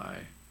you and I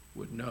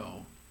would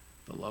know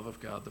the love of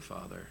God the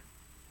Father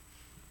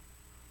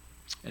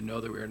and know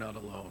that we are not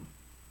alone.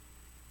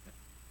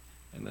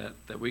 And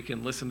that we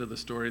can listen to the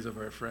stories of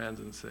our friends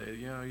and say,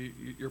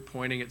 you're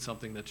pointing at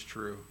something that's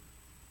true.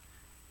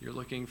 You're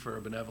looking for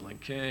a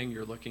benevolent king.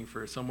 You're looking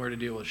for somewhere to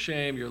deal with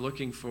shame. You're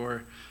looking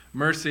for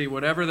mercy,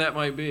 whatever that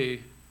might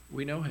be.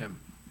 We know him.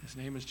 His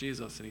name is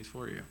Jesus, and he's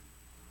for you.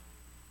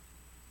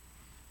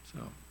 So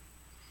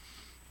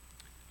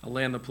I'll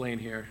land the plane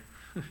here,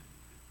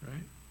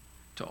 right?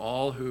 To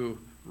all who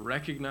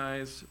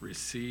recognize,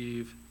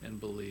 receive, and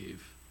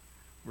believe,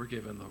 we're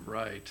given the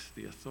right,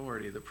 the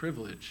authority, the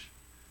privilege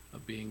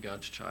of being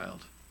God's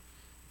child.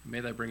 May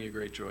that bring you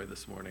great joy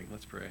this morning.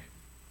 Let's pray.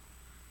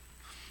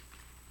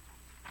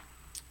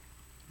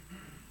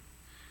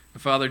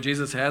 Father,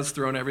 Jesus has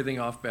thrown everything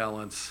off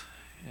balance,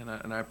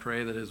 and I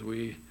pray that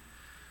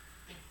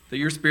that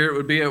your Spirit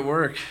would be at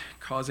work,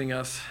 causing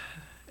us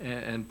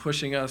and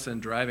pushing us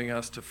and driving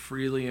us to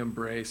freely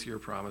embrace your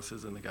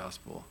promises in the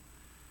gospel.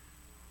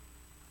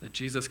 That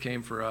Jesus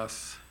came for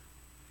us,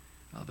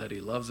 that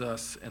he loves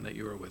us, and that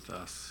you are with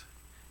us.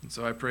 And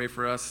so I pray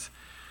for us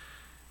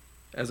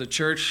as a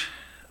church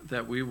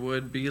that we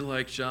would be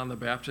like John the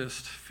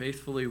Baptist,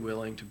 faithfully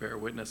willing to bear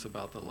witness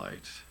about the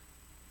light,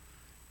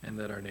 and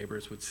that our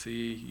neighbors would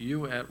see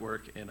you at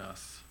work in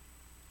us.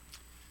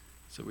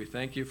 So we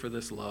thank you for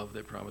this love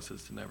that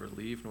promises to never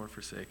leave nor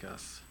forsake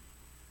us.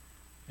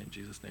 In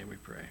Jesus' name we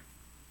pray.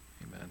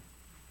 Amen.